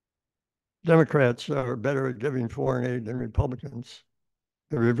Democrats are better at giving foreign aid than Republicans.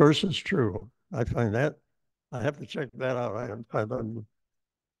 The reverse is true. I find that, I have to check that out. I find that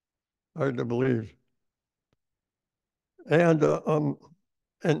hard to believe. And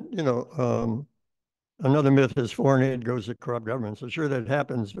another myth is foreign aid goes to corrupt governments. I'm sure that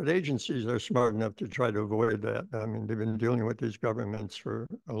happens, but agencies are smart enough to try to avoid that. I mean, they've been dealing with these governments for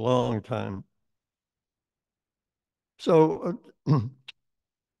a long time. So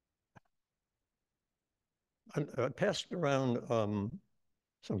I passed around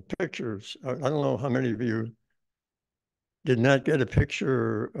some pictures. I don't know how many of you did not get a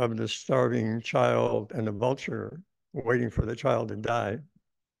picture of the starving child and the vulture waiting for the child to die.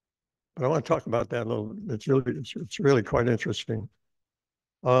 But I want to talk about that a little. It's really quite interesting.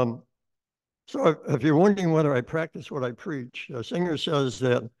 So if you're wondering whether I practice what I preach, Singer says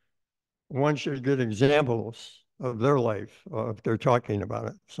that one should get examples of their life if they're talking about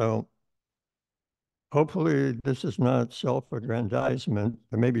it. So hopefully this is not self-aggrandizement.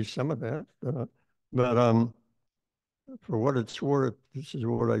 There may be some of that, but for what it's worth, this is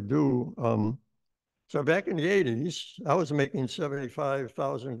what I do. So back in the 80s, I was making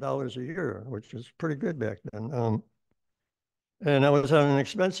 $75,000 a year, which was pretty good back then. And I was on an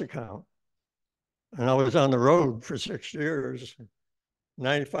expense account. And I was on the road for 6 years,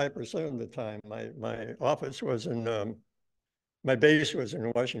 95% of the time. My office was in, my base was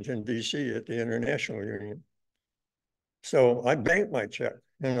in Washington, D.C. at the International Union. So I banked my check,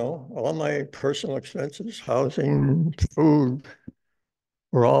 all my personal expenses, housing, food,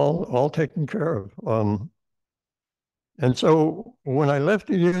 were all taken care of. And so when I left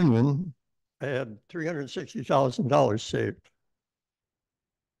the union, I had $360,000 saved.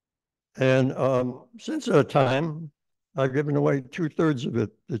 And since that time, I've given away 2/3 of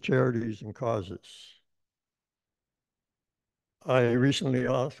it to charities and causes. I recently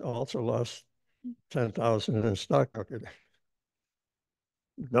also lost 10,000 in the stock market.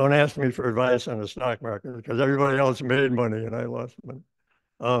 Don't ask me for advice on the stock market because everybody else made money and I lost money.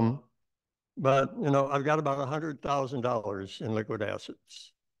 But I've got about $100,000 in liquid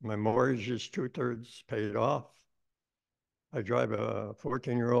assets. My mortgage is 2/3 paid off. I drive a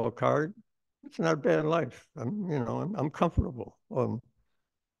 14-year-old car. It's not a bad life. I'm comfortable.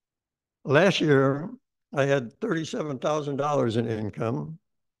 Last year, I had $37,000 in income,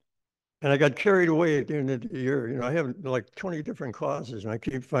 and I got carried away at the end of the year. I have like 20 different causes, and I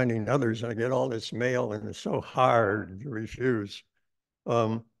keep finding others, and I get all this mail, and it's so hard to refuse.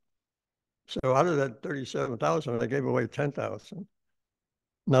 So out of that 37,000, I gave away 10,000.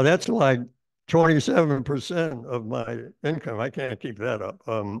 Now that's like 27% of my income. I can't keep that up.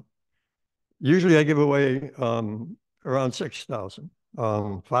 Usually I give away around 6,000,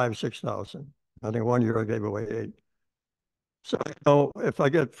 6,000. I think one year I gave away 8. So if I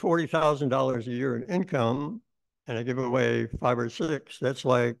get $40,000 a year in income and I give away 5 or 6, that's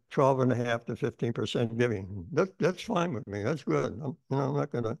like 12.5 to 15% giving. That's fine with me. That's good. I'm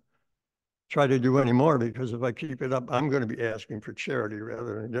not going to try to do any more because if I keep it up, I'm going to be asking for charity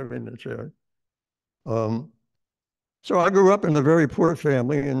rather than giving to charity. So I grew up in a very poor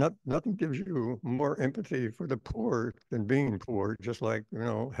family, and nothing gives you more empathy for the poor than being poor. Just like,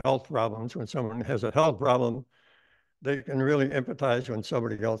 health problems. When someone has a health problem, they can really empathize when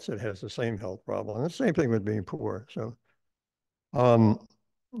somebody else that has the same health problem. And the same thing with being poor. So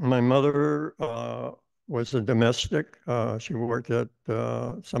my mother was a domestic. She worked at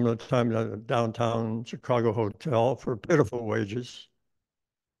some of the time at a downtown Chicago hotel for pitiful wages.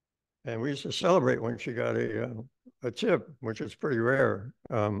 And we used to celebrate when she got a tip, which is pretty rare.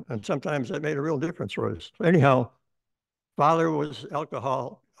 And sometimes that made a real difference for us. Anyhow, Father was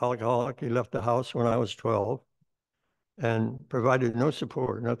alcoholic. He left the house when I was 12 and provided no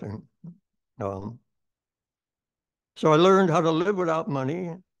support, nothing. So I learned how to live without money,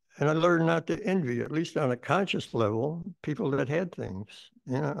 and I learned not to envy, at least on a conscious level, people that had things.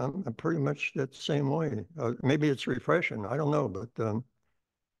 You know, I'm pretty much that same way. Maybe it's refreshing. I don't know, but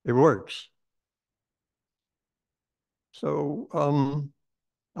it works. So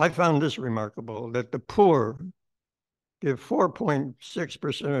I found this remarkable, that the poor give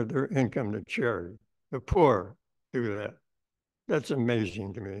 4.6% of their income to charity. The poor do that. That's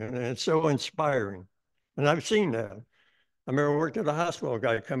amazing to me, and it's so inspiring. And I've seen that. I remember I worked at a hospital, a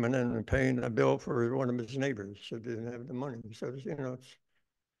guy coming in and paying a bill for one of his neighbors who didn't have the money. So, you know,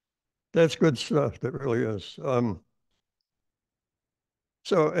 that's good stuff. That really is. And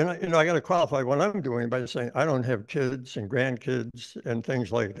I got to qualify what I'm doing by saying I don't have kids and grandkids and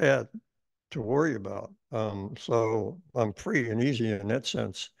things like that to worry about. So I'm free and easy in that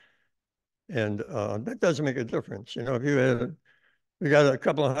sense. And that doesn't make a difference. You know, if you got a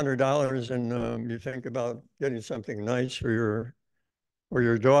couple of $100 and you think about getting something nice for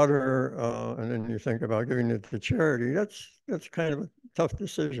your daughter, and then you think about giving it to charity, that's kind of a tough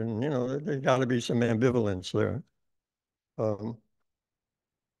decision. You know, there's got to be some ambivalence there.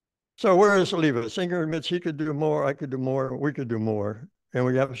 So where does it leave us? Singer admits he could do more, I could do more, we could do more, and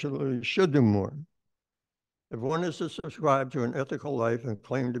we absolutely should do more. If one is to subscribe to an ethical life and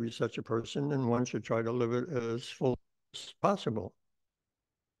claim to be such a person, then one should try to live it as full as possible.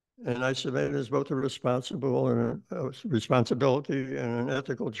 And I submit it as both a responsibility and an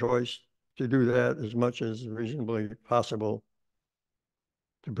ethical choice to do that as much as reasonably possible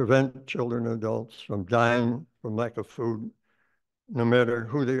to prevent children and adults from dying from lack of food, no matter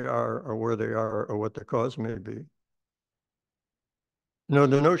who they are or where they are or what the cause may be. You know,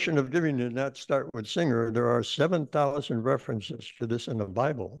 the notion of giving did not start with Singer. There are 7,000 references to this in the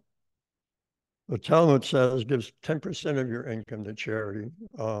Bible. The Talmud says gives 10% of your income to charity.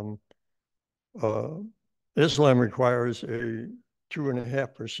 Islam requires a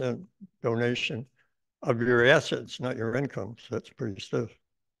 2.5% donation of your assets, not your income. So that's pretty stiff.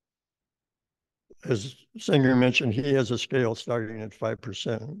 As Singer mentioned, he has a scale starting at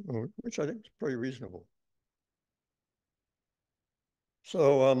 5%, which I think is pretty reasonable.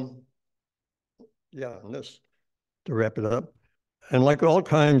 So, yeah, and this, to wrap it up, and like all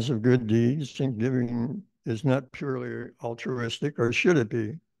kinds of good deeds, giving is not purely altruistic, or should it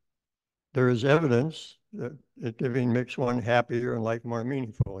be? There is evidence that giving makes one happier and life more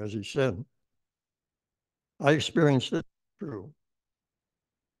meaningful, as he said. I experienced it true.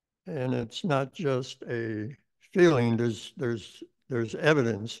 And it's not just a feeling, there's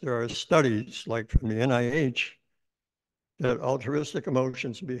evidence, there are studies like from the NIH that altruistic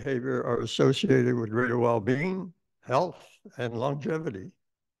emotions and behavior are associated with greater well-being, health, and longevity.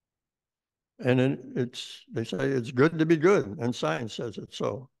 And they say it's good to be good, and science says it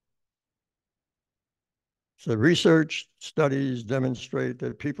so. So research studies demonstrate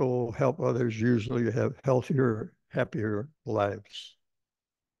that people who help others usually have healthier, happier lives.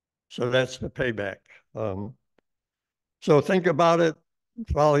 So that's the payback. So think about it,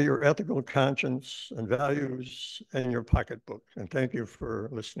 follow your ethical conscience and values and your pocketbook. And thank you for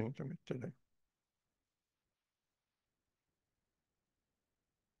listening to me today.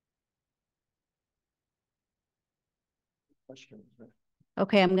 Questions?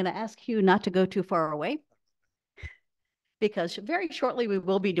 Okay, I'm going to ask Hugh not to go too far away because very shortly we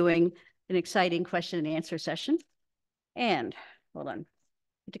will be doing an exciting question and answer session. And hold on,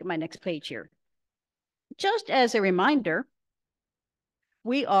 I get my next page here. Just as a reminder,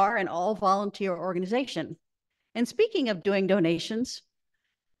 we are an all-volunteer organization. And speaking of doing donations,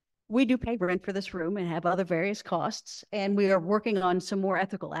 we do pay rent for this room and have other various costs. And we are working on some more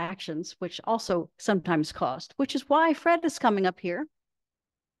ethical actions, which also sometimes cost, which is why Fred is coming up here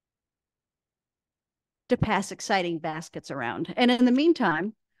to pass exciting baskets around. And in the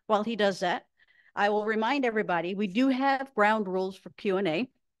meantime, while he does that, I will remind everybody, we do have ground rules for Q&A,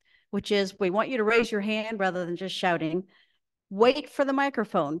 which is we want you to raise your hand rather than just shouting. Wait for the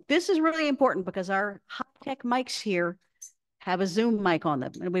microphone. This is really important because our high-tech mics here have a Zoom mic on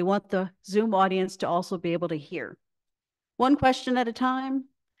them, and we want the Zoom audience to also be able to hear. One question at a time.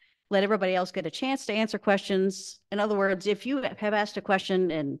 Let everybody else get a chance to answer questions. In other words, if you have asked a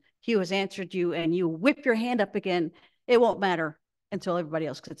question and Hugh has answered you and you whip your hand up again, it won't matter until everybody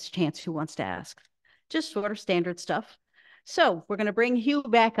else gets a chance who wants to ask. Just sort of standard stuff. So we're going to bring Hugh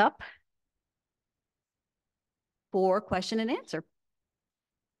back up for question and answer.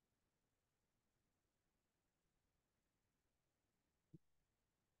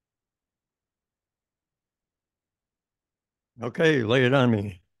 Okay, lay it on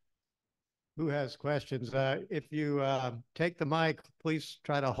me. Who has questions? If you take the mic, please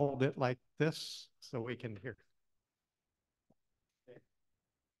try to hold it like this so we can hear.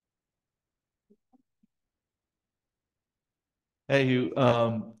 Hey,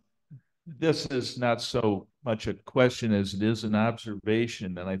 Hugh, this is not so much a question as it is an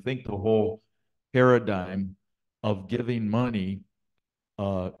observation. And I think the whole paradigm of giving money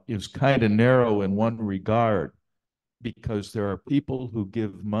is kind of narrow in one regard, because there are people who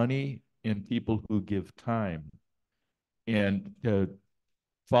give money and people who give time. And to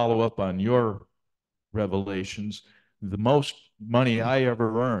follow up on your revelations, the most money I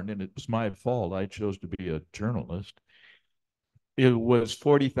ever earned, and it was my fault, I chose to be a journalist, it was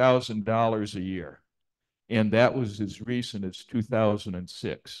 $40,000 a year. And that was as recent as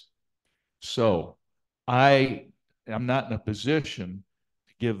 2006. So I am not in a position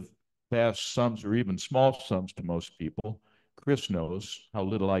to give vast sums or even small sums to most people. Chris knows how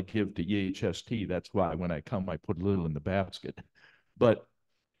little I give to EHST. That's why when I come, I put a little in the basket. But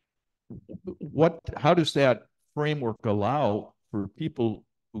how does that framework allow for people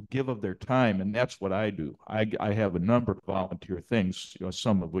who give of their time? And that's what I do. I have a number of volunteer things,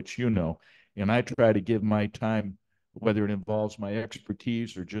 some of which you know, and I try to give my time, whether it involves my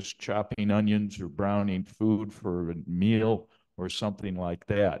expertise or just chopping onions or browning food for a meal or something like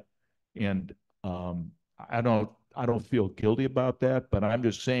that. And I don't feel guilty about that, but I'm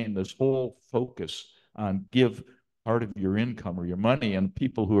just saying this whole focus on give part of your income or your money, and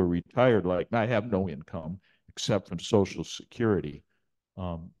people who are retired, like I have no income except from Social Security.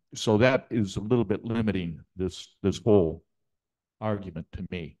 So that is a little bit limiting this whole argument to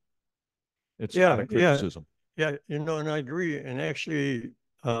me. It's not a criticism. Yeah, and I agree. And actually,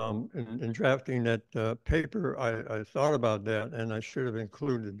 in drafting that paper, I thought about that, and I should have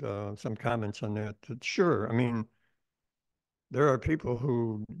included some comments on that. Sure, I mean, there are people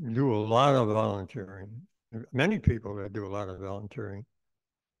who do a lot of volunteering, many people that do a lot of volunteering.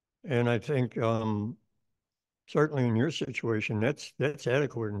 And I think certainly in your situation, that's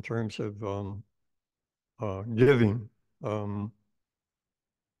adequate in terms of giving.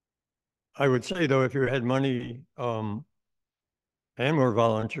 I would say, though, if you had money and were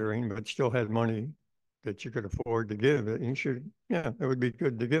volunteering, but still had money that you could afford to give, you should, it would be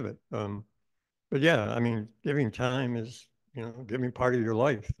good to give it. But yeah, I mean, giving time is, giving part of your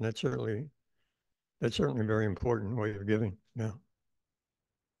life. And that's certainly a very important way of giving. Yeah.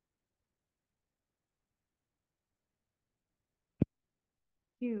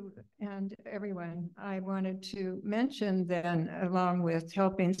 You and everyone, I wanted to mention then, along with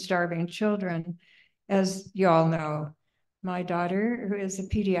helping starving children, as you all know, my daughter, who is a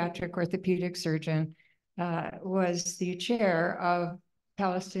pediatric orthopedic surgeon, was the chair of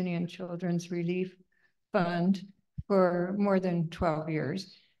Palestinian Children's Relief Fund for more than 12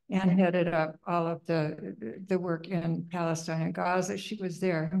 years and headed up all of the work in Palestine and Gaza. She was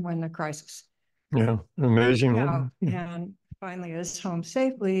there when the crisis. Yeah, amazing woman. And finally is home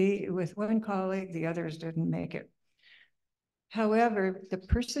safely with one colleague, the others didn't make it. However, the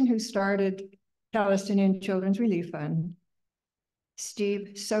person who started Palestinian Children's Relief Fund,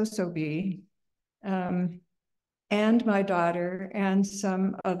 Steve Sosobi, and my daughter and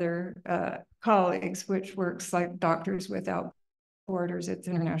some other colleagues, which works like Doctors Without Borders, it's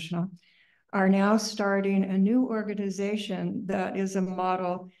international, are now starting a new organization that is a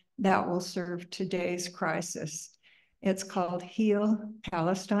model that will serve today's crisis. It's called Heal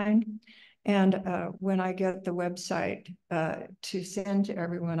Palestine. And when I get the website to send to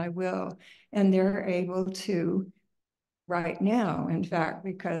everyone, I will. And they're able to, right now, in fact,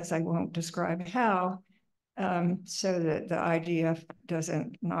 because I won't describe how, so that the IDF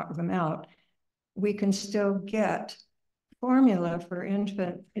doesn't knock them out, we can still get formula for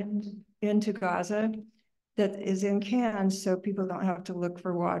infant into Gaza that is in cans, so people don't have to look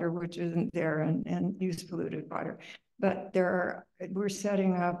for water which isn't there and use polluted water. But we're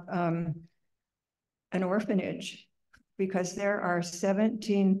setting up an orphanage because there are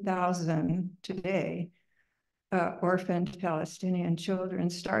 17,000 today orphaned Palestinian children,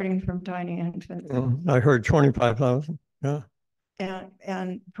 starting from tiny infants. I heard 25,000. Yeah.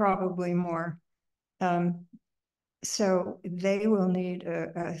 And probably more. So they will need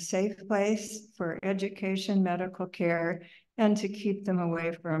a safe place for education, medical care, and to keep them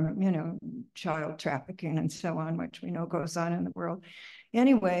away from, child trafficking and so on, which we know goes on in the world.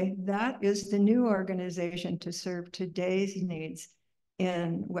 Anyway, that is the new organization to serve today's needs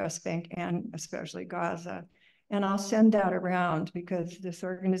in West Bank and especially Gaza. And I'll send that around because this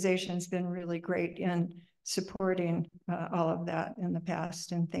organization has been really great in supporting all of that in the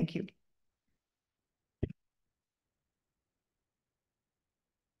past. And thank you.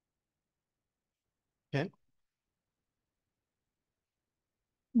 Ken?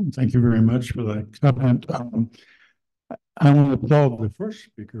 Thank you very much for that comment. I want to applaud the first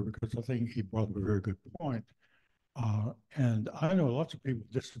speaker because I think he brought up a very good point. And I know lots of people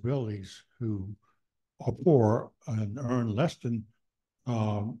with disabilities who are poor and earn less than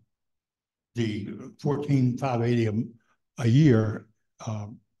the 14,580 a year.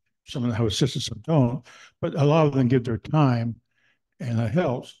 Some of them have assistance, some don't, but a lot of them give their time, and it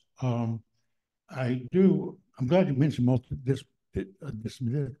helps. I'm glad you mentioned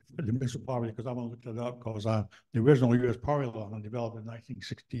dimensional poverty because I want to look that up because the original U.S. poverty law was developed in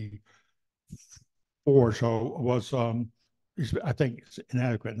 1964, so it was I think it's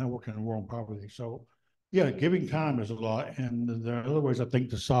inadequate. Not working in war on poverty, so yeah, giving time is a lot, and there are other ways I think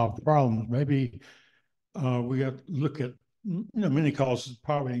to solve problems. Maybe we have to look at many causes of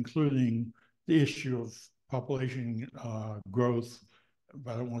poverty, including the issue of population growth.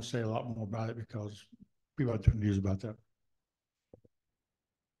 But I don't want to say a lot more about it because people have different views about that.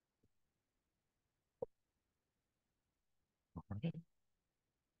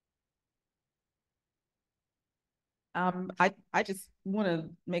 I just want to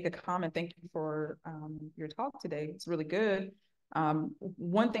make a comment. Thank you for your talk today. It's really good.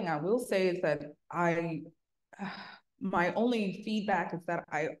 One thing I will say is that my only feedback is that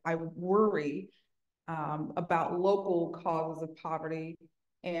I worry about local causes of poverty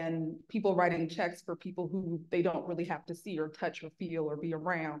and people writing checks for people who they don't really have to see or touch or feel or be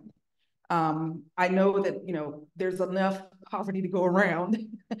around. I know that, there's enough poverty to go around.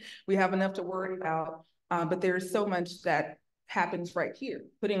 We have enough to worry about, but there's so much that happens right here.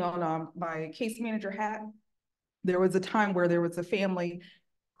 Putting on my case manager hat, there was a time where there was a family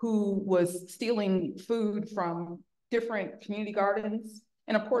who was stealing food from different community gardens.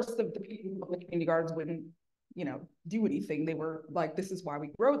 And of course, the people of the community gardens wouldn't, do anything. They were like, this is why we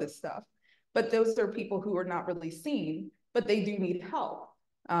grow this stuff. But those are people who are not really seen, but they do need help.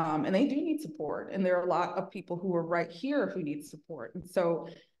 And they do need support. And there are a lot of people who are right here who need support. And so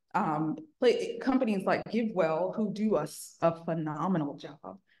companies like GiveWell, who do a phenomenal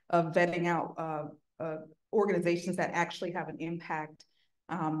job of vetting out organizations that actually have an impact.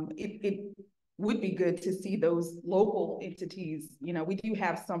 It would be good to see those local entities. We do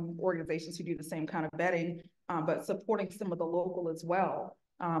have some organizations who do the same kind of vetting, but supporting some of the local as well.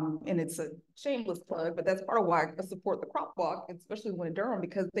 And it's a shameless plug, but that's part of why I support the Crop Walk, especially when in Durham,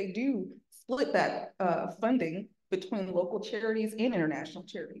 because they do split that funding between local charities and international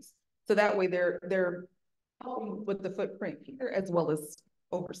charities. So that way they're helping with the footprint here as well as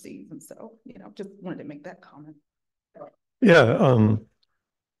overseas. And so, just wanted to make that comment. Yeah.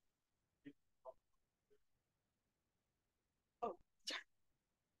 Oh,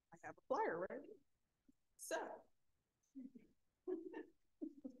 I have a flyer, right? So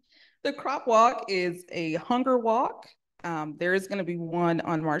the Crop Walk is a hunger walk. There is going to be one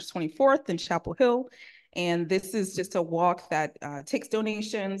on March 24th in Chapel Hill. And this is just a walk that takes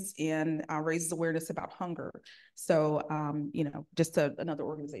donations and raises awareness about hunger. So, just another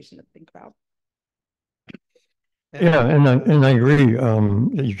organization to think about. Yeah, and I agree.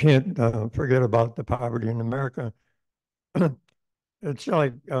 You can't forget about the poverty in America. It's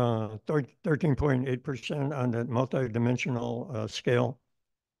like 13.8% on that multidimensional scale.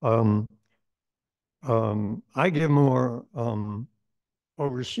 I give more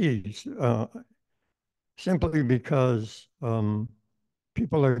overseas simply because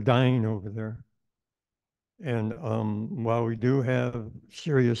people are dying over there. And while we do have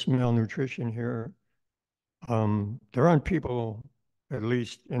serious malnutrition here, there aren't people, at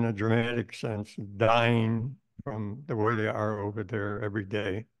least in a dramatic sense, dying from the way they are over there every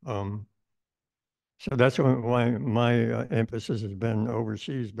day. So that's why my emphasis has been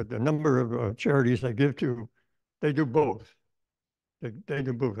overseas. But the number of charities I give to, they do both. They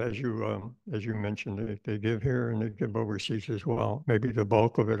do both, as you mentioned. They give here and they give overseas as well. Maybe the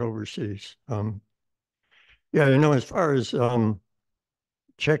bulk of it overseas. Yeah, as far as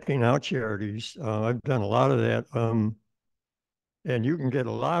checking out charities, I've done a lot of that. And you can get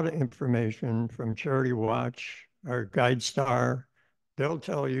a lot of information from Charity Watch or GuideStar. They'll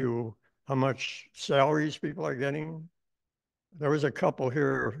tell you how much salaries people are getting. There was a couple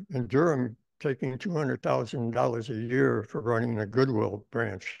here in Durham taking $200,000 a year for running a Goodwill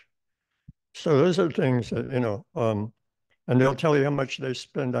branch. So those are things that, and they'll tell you how much they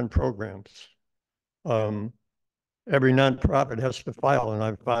spend on programs. Every nonprofit has to file, and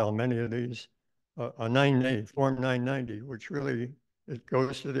I've filed many of these, a 9A, Form 990, which really, it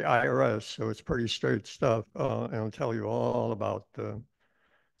goes to the IRS, so it's pretty straight stuff, and it'll tell you all about the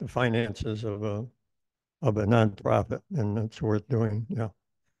finances of a nonprofit, and it's worth doing, yeah.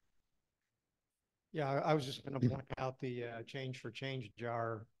 Yeah, I was just going to point out the change for change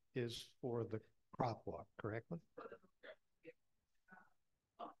jar is for the crop walk, correctly?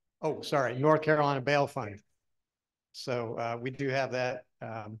 Oh, sorry, North Carolina Bail Fund. So we do have that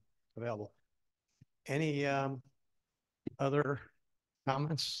available. Any other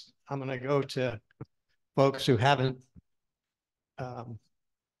comments? I'm going to go to folks who haven't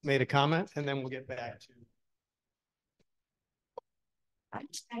made a comment, and then we'll get back to. I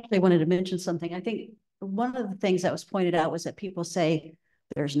just actually wanted to mention something. I think one of the things that was pointed out was that people say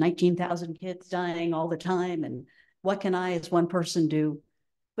there's 19,000 kids dying all the time, and what can I as one person do?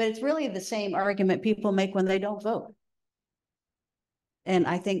 But it's really the same argument people make when they don't vote. And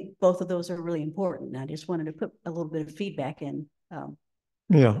I think both of those are really important. I just wanted to put a little bit of feedback in.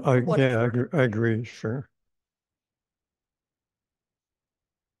 Yeah, I agree, sure.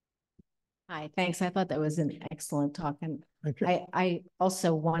 Hi, thanks. I thought that was an excellent talk. And Okay. I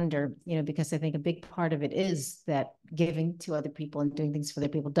also wonder, because I think a big part of it is that giving to other people and doing things for other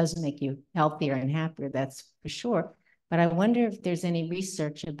people does make you healthier and happier, that's for sure. But I wonder if there's any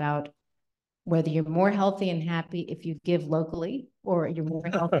research about whether you're more healthy and happy if you give locally, or you're more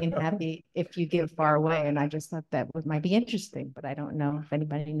healthy and happy if you give far away. And I just thought that might be interesting, but I don't know if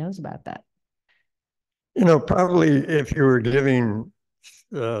anybody knows about that. Probably if you were giving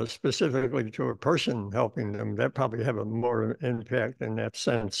specifically to a person, helping them, that probably have a more impact in that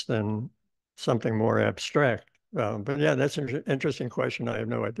sense than something more abstract. But yeah, that's an interesting question. I have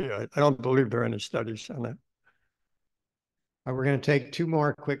no idea. I don't believe there are any studies on that. We're going to take two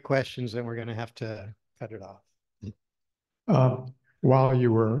more quick questions, and we're going to have to cut it off. While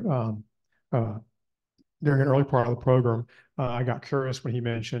you were during an early part of the program, I got curious when he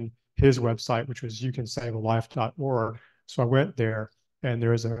mentioned his website, which was youcansavealife.org. So I went there, and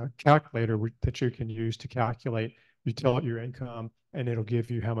there's a calculator that you can use to calculate. You tell it your income, and it'll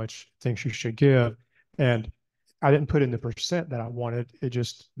give you how much things you should give. And I didn't put in the percent that I wanted. It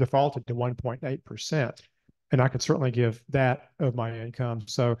just defaulted to 1.8%. And I could certainly give that of my income.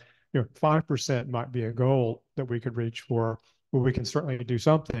 So, 5% might be a goal that we could reach for, but we can certainly do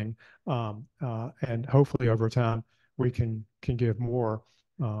something. And hopefully over time, we can give more.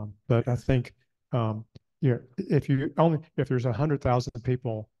 But I think, if there's 100,000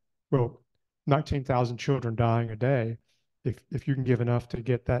 people, 19,000 children dying a day, if you can give enough to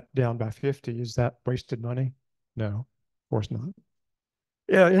get that down by 50, is that wasted money? No, of course not.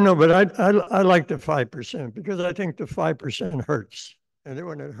 Yeah, but I like the 5% because I think the 5% hurts. And then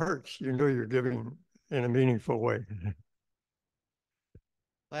when it hurts, you're giving in a meaningful way.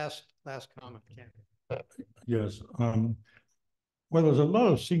 Last comment, Ken. Yes. Well, there's a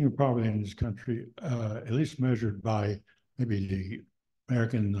lot of senior poverty in this country, at least measured by maybe the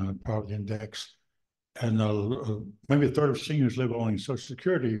American Poverty Index. And maybe a third of seniors live on Social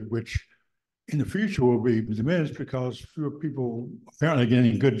Security, which in the future will be diminished because fewer people apparently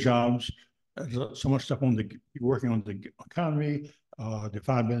getting good jobs. There's so much stuff working on the economy.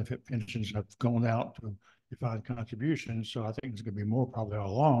 Defined benefit pensions have gone out to defined contributions. So I think it's going to be more probably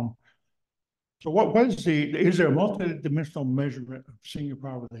all along. So is there a multi-dimensional measurement of senior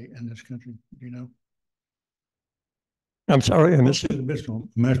poverty in this country? Do you know? I'm sorry, I missed it. Multi-dimensional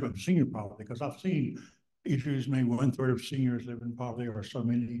measurement of senior poverty, because I've seen issues, maybe 1/3 of seniors live in poverty or so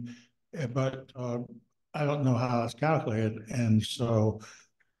many, but I don't know how it's calculated. And so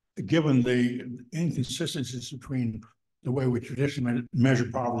given the inconsistencies between the way we traditionally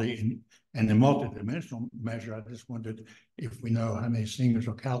measure poverty and the multidimensional measure, I just wondered if we know how many seniors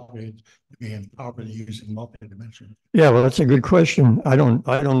are calculated to be in poverty using multidimensional. Yeah, well, that's a good question. I don't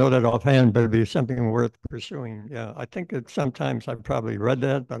know that offhand, but it'd be something worth pursuing. Yeah, I think that sometimes I've probably read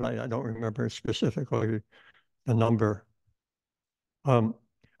that, but I don't remember specifically the number.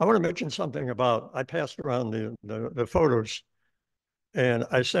 I want to mention something about, I passed around the photos, and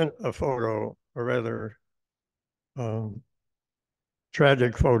I sent a photo, a rather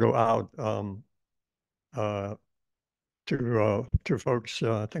tragic photo out to folks.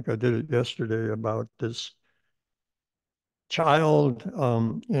 I think I did it yesterday, about this child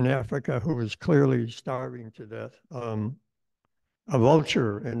in Africa who was clearly starving to death. A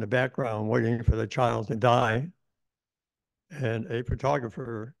vulture in the background waiting for the child to die, and a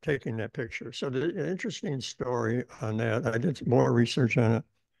photographer taking that picture. So the interesting story on that, I did some more research on it.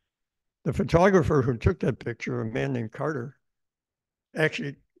 The photographer who took that picture, a man named Carter,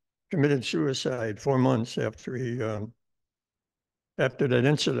 actually committed suicide 4 months after after that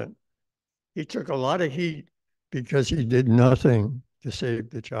incident. He took a lot of heat because he did nothing to save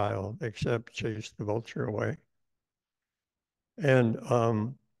the child except chase the vulture away. And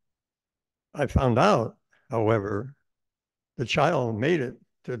I found out, however, the child made it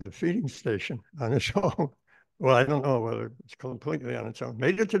to the feeding station on its own. Well, I don't know whether it's completely on its own.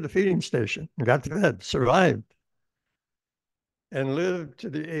 Made it to the feeding station, got fed, survived, and lived to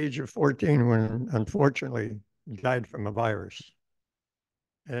the age of 14 when unfortunately died from a virus.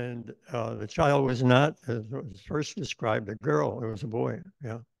 And the child was not, as was first described, a girl, it was a boy.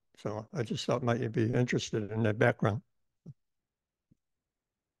 Yeah. So I just thought might you be interested in that background.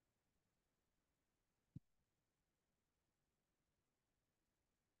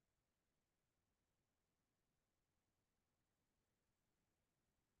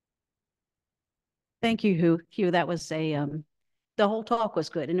 Thank you, Hugh. That was the whole talk was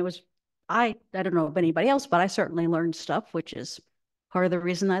good. And it was, I don't know about anybody else, but I certainly learned stuff, which is part of the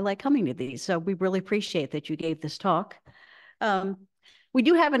reason I like coming to these. So we really appreciate that you gave this talk. We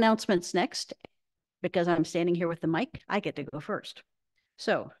do have announcements next because I'm standing here with the mic. I get to go first.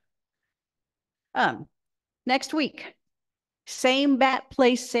 So next week, same bat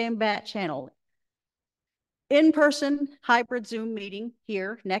place, same bat channel. In-person hybrid Zoom meeting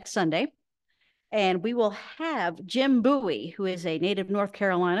here next Sunday. And we will have Jim Bowie, who is a native North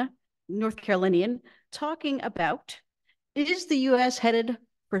Carolinian, talking about, is the U.S. headed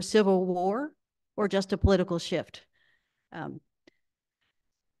for civil war or just a political shift?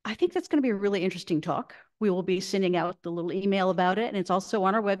 I think that's going to be a really interesting talk. We will be sending out the little email about it, and it's also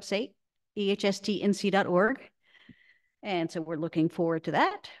on our website, ehstnc.org. And so we're looking forward to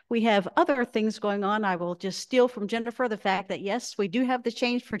that. We have other things going on. I will just steal from Jennifer the fact that, yes, we do have the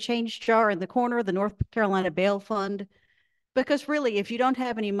Change for Change jar in the corner of the North Carolina Bail Fund. Because really, if you don't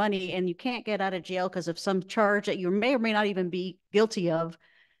have any money and you can't get out of jail because of some charge that you may or may not even be guilty of,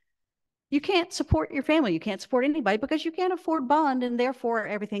 you can't support your family. You can't support anybody because you can't afford bond, and therefore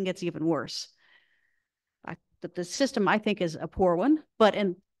everything gets even worse. The system, I think, is a poor one. But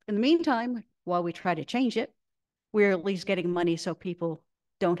in the meantime, while we try to change it, we're at least getting money so people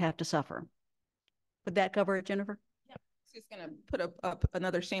don't have to suffer. Would that cover it, Jennifer? Yeah. Just going to put up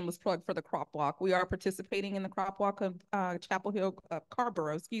another shameless plug for the crop walk. We are participating in the crop walk of Chapel Hill,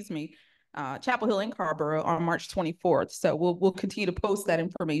 Carborough, Chapel Hill and Carborough on March 24th. So we'll continue to post that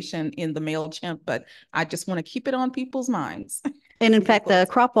information in the MailChimp, but I just want to keep it on people's minds. And in fact, the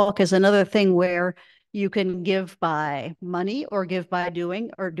crop walk is another thing where you can give by money or give by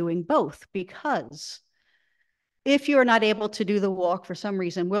doing both, because if you're not able to do the walk for some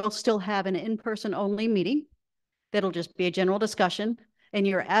reason, we'll still have an in-person only meeting. That'll just be a general discussion, and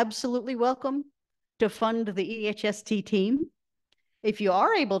you're absolutely welcome to fund the EHST team. If you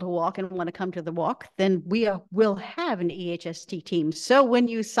are able to walk and want to come to the walk, then we will have an EHST team. So when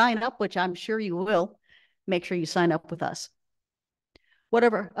you sign up, which I'm sure you will, make sure you sign up with us.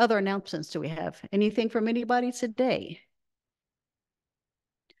 Whatever other announcements do we have? Anything from anybody today?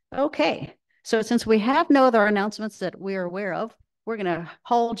 Okay. So since we have no other announcements that we're aware of, we're going to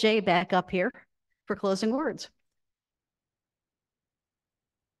haul Jay back up here for closing words.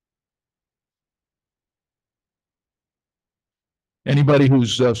 Anybody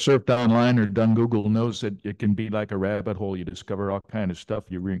who's surfed online or done Google knows that it can be like a rabbit hole. You discover all kind of stuff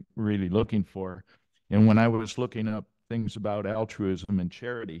you're really looking for. And when I was looking up things about altruism and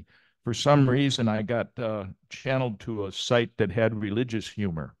charity, for some reason I got channeled to a site that had religious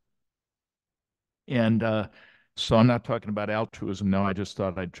humor. And so I'm not talking about altruism now. I just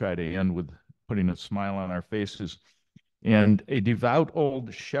thought I'd try to end with putting a smile on our faces. And a devout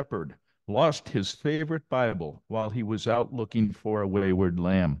old shepherd lost his favorite Bible while he was out looking for a wayward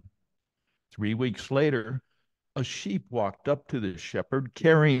lamb. 3 weeks later, a sheep walked up to the shepherd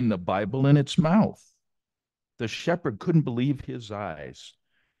carrying the Bible in its mouth. The shepherd couldn't believe his eyes.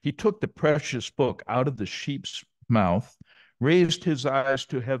 He took the precious book out of the sheep's mouth, raised his eyes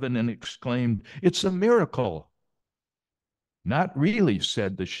to heaven, and exclaimed, "It's a miracle." "Not really,"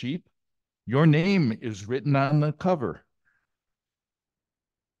 said the sheep. "Your name is written on the cover."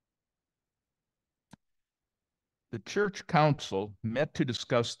 The church council met to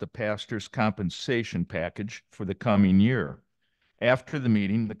discuss the pastor's compensation package for the coming year. After the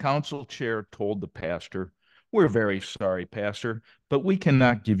meeting, the council chair told the pastor, "We're very sorry, Pastor, but we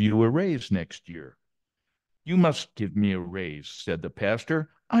cannot give you a raise next year." "You must give me a raise," said the pastor.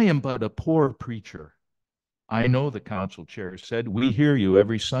 "I am but a poor preacher." "I know," the council chair said. "We hear you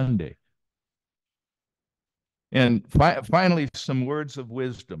every Sunday." And finally, some words of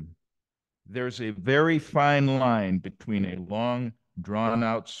wisdom. There's a very fine line between a long,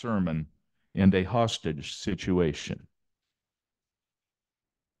 drawn-out sermon and a hostage situation.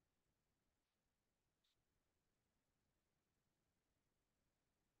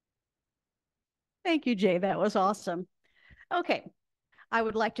 Thank you, Jay. That was awesome. Okay. I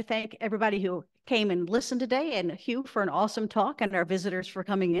would like to thank everybody who came and listened today, and Hugh for an awesome talk, and our visitors for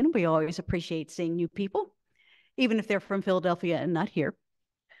coming in. We always appreciate seeing new people, even if they're from Philadelphia and not here.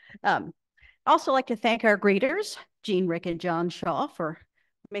 Also like to thank our greeters, Jean, Rick, and John Shaw, for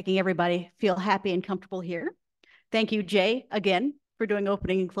making everybody feel happy and comfortable here. Thank you, Jay, again, for doing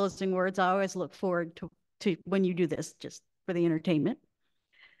opening and closing words. I always look forward to when you do this, just for the entertainment.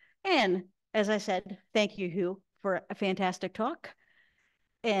 And as I said, thank you, Hugh, for a fantastic talk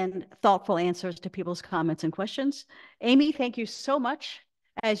and thoughtful answers to people's comments and questions. Amy, thank you so much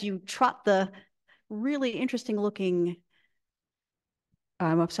as you trot the really interesting looking,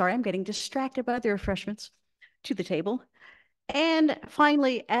 I'm sorry, I'm getting distracted by the refreshments, to the table. And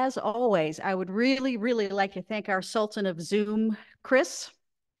finally, as always, I would really, really like to thank our Sultan of Zoom, Chris.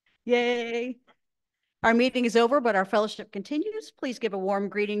 Yay. Our meeting is over, but our fellowship continues. Please give a warm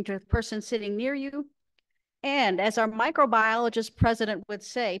greeting to the person sitting near you. And as our microbiologist president would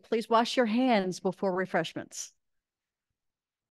say, please wash your hands before refreshments.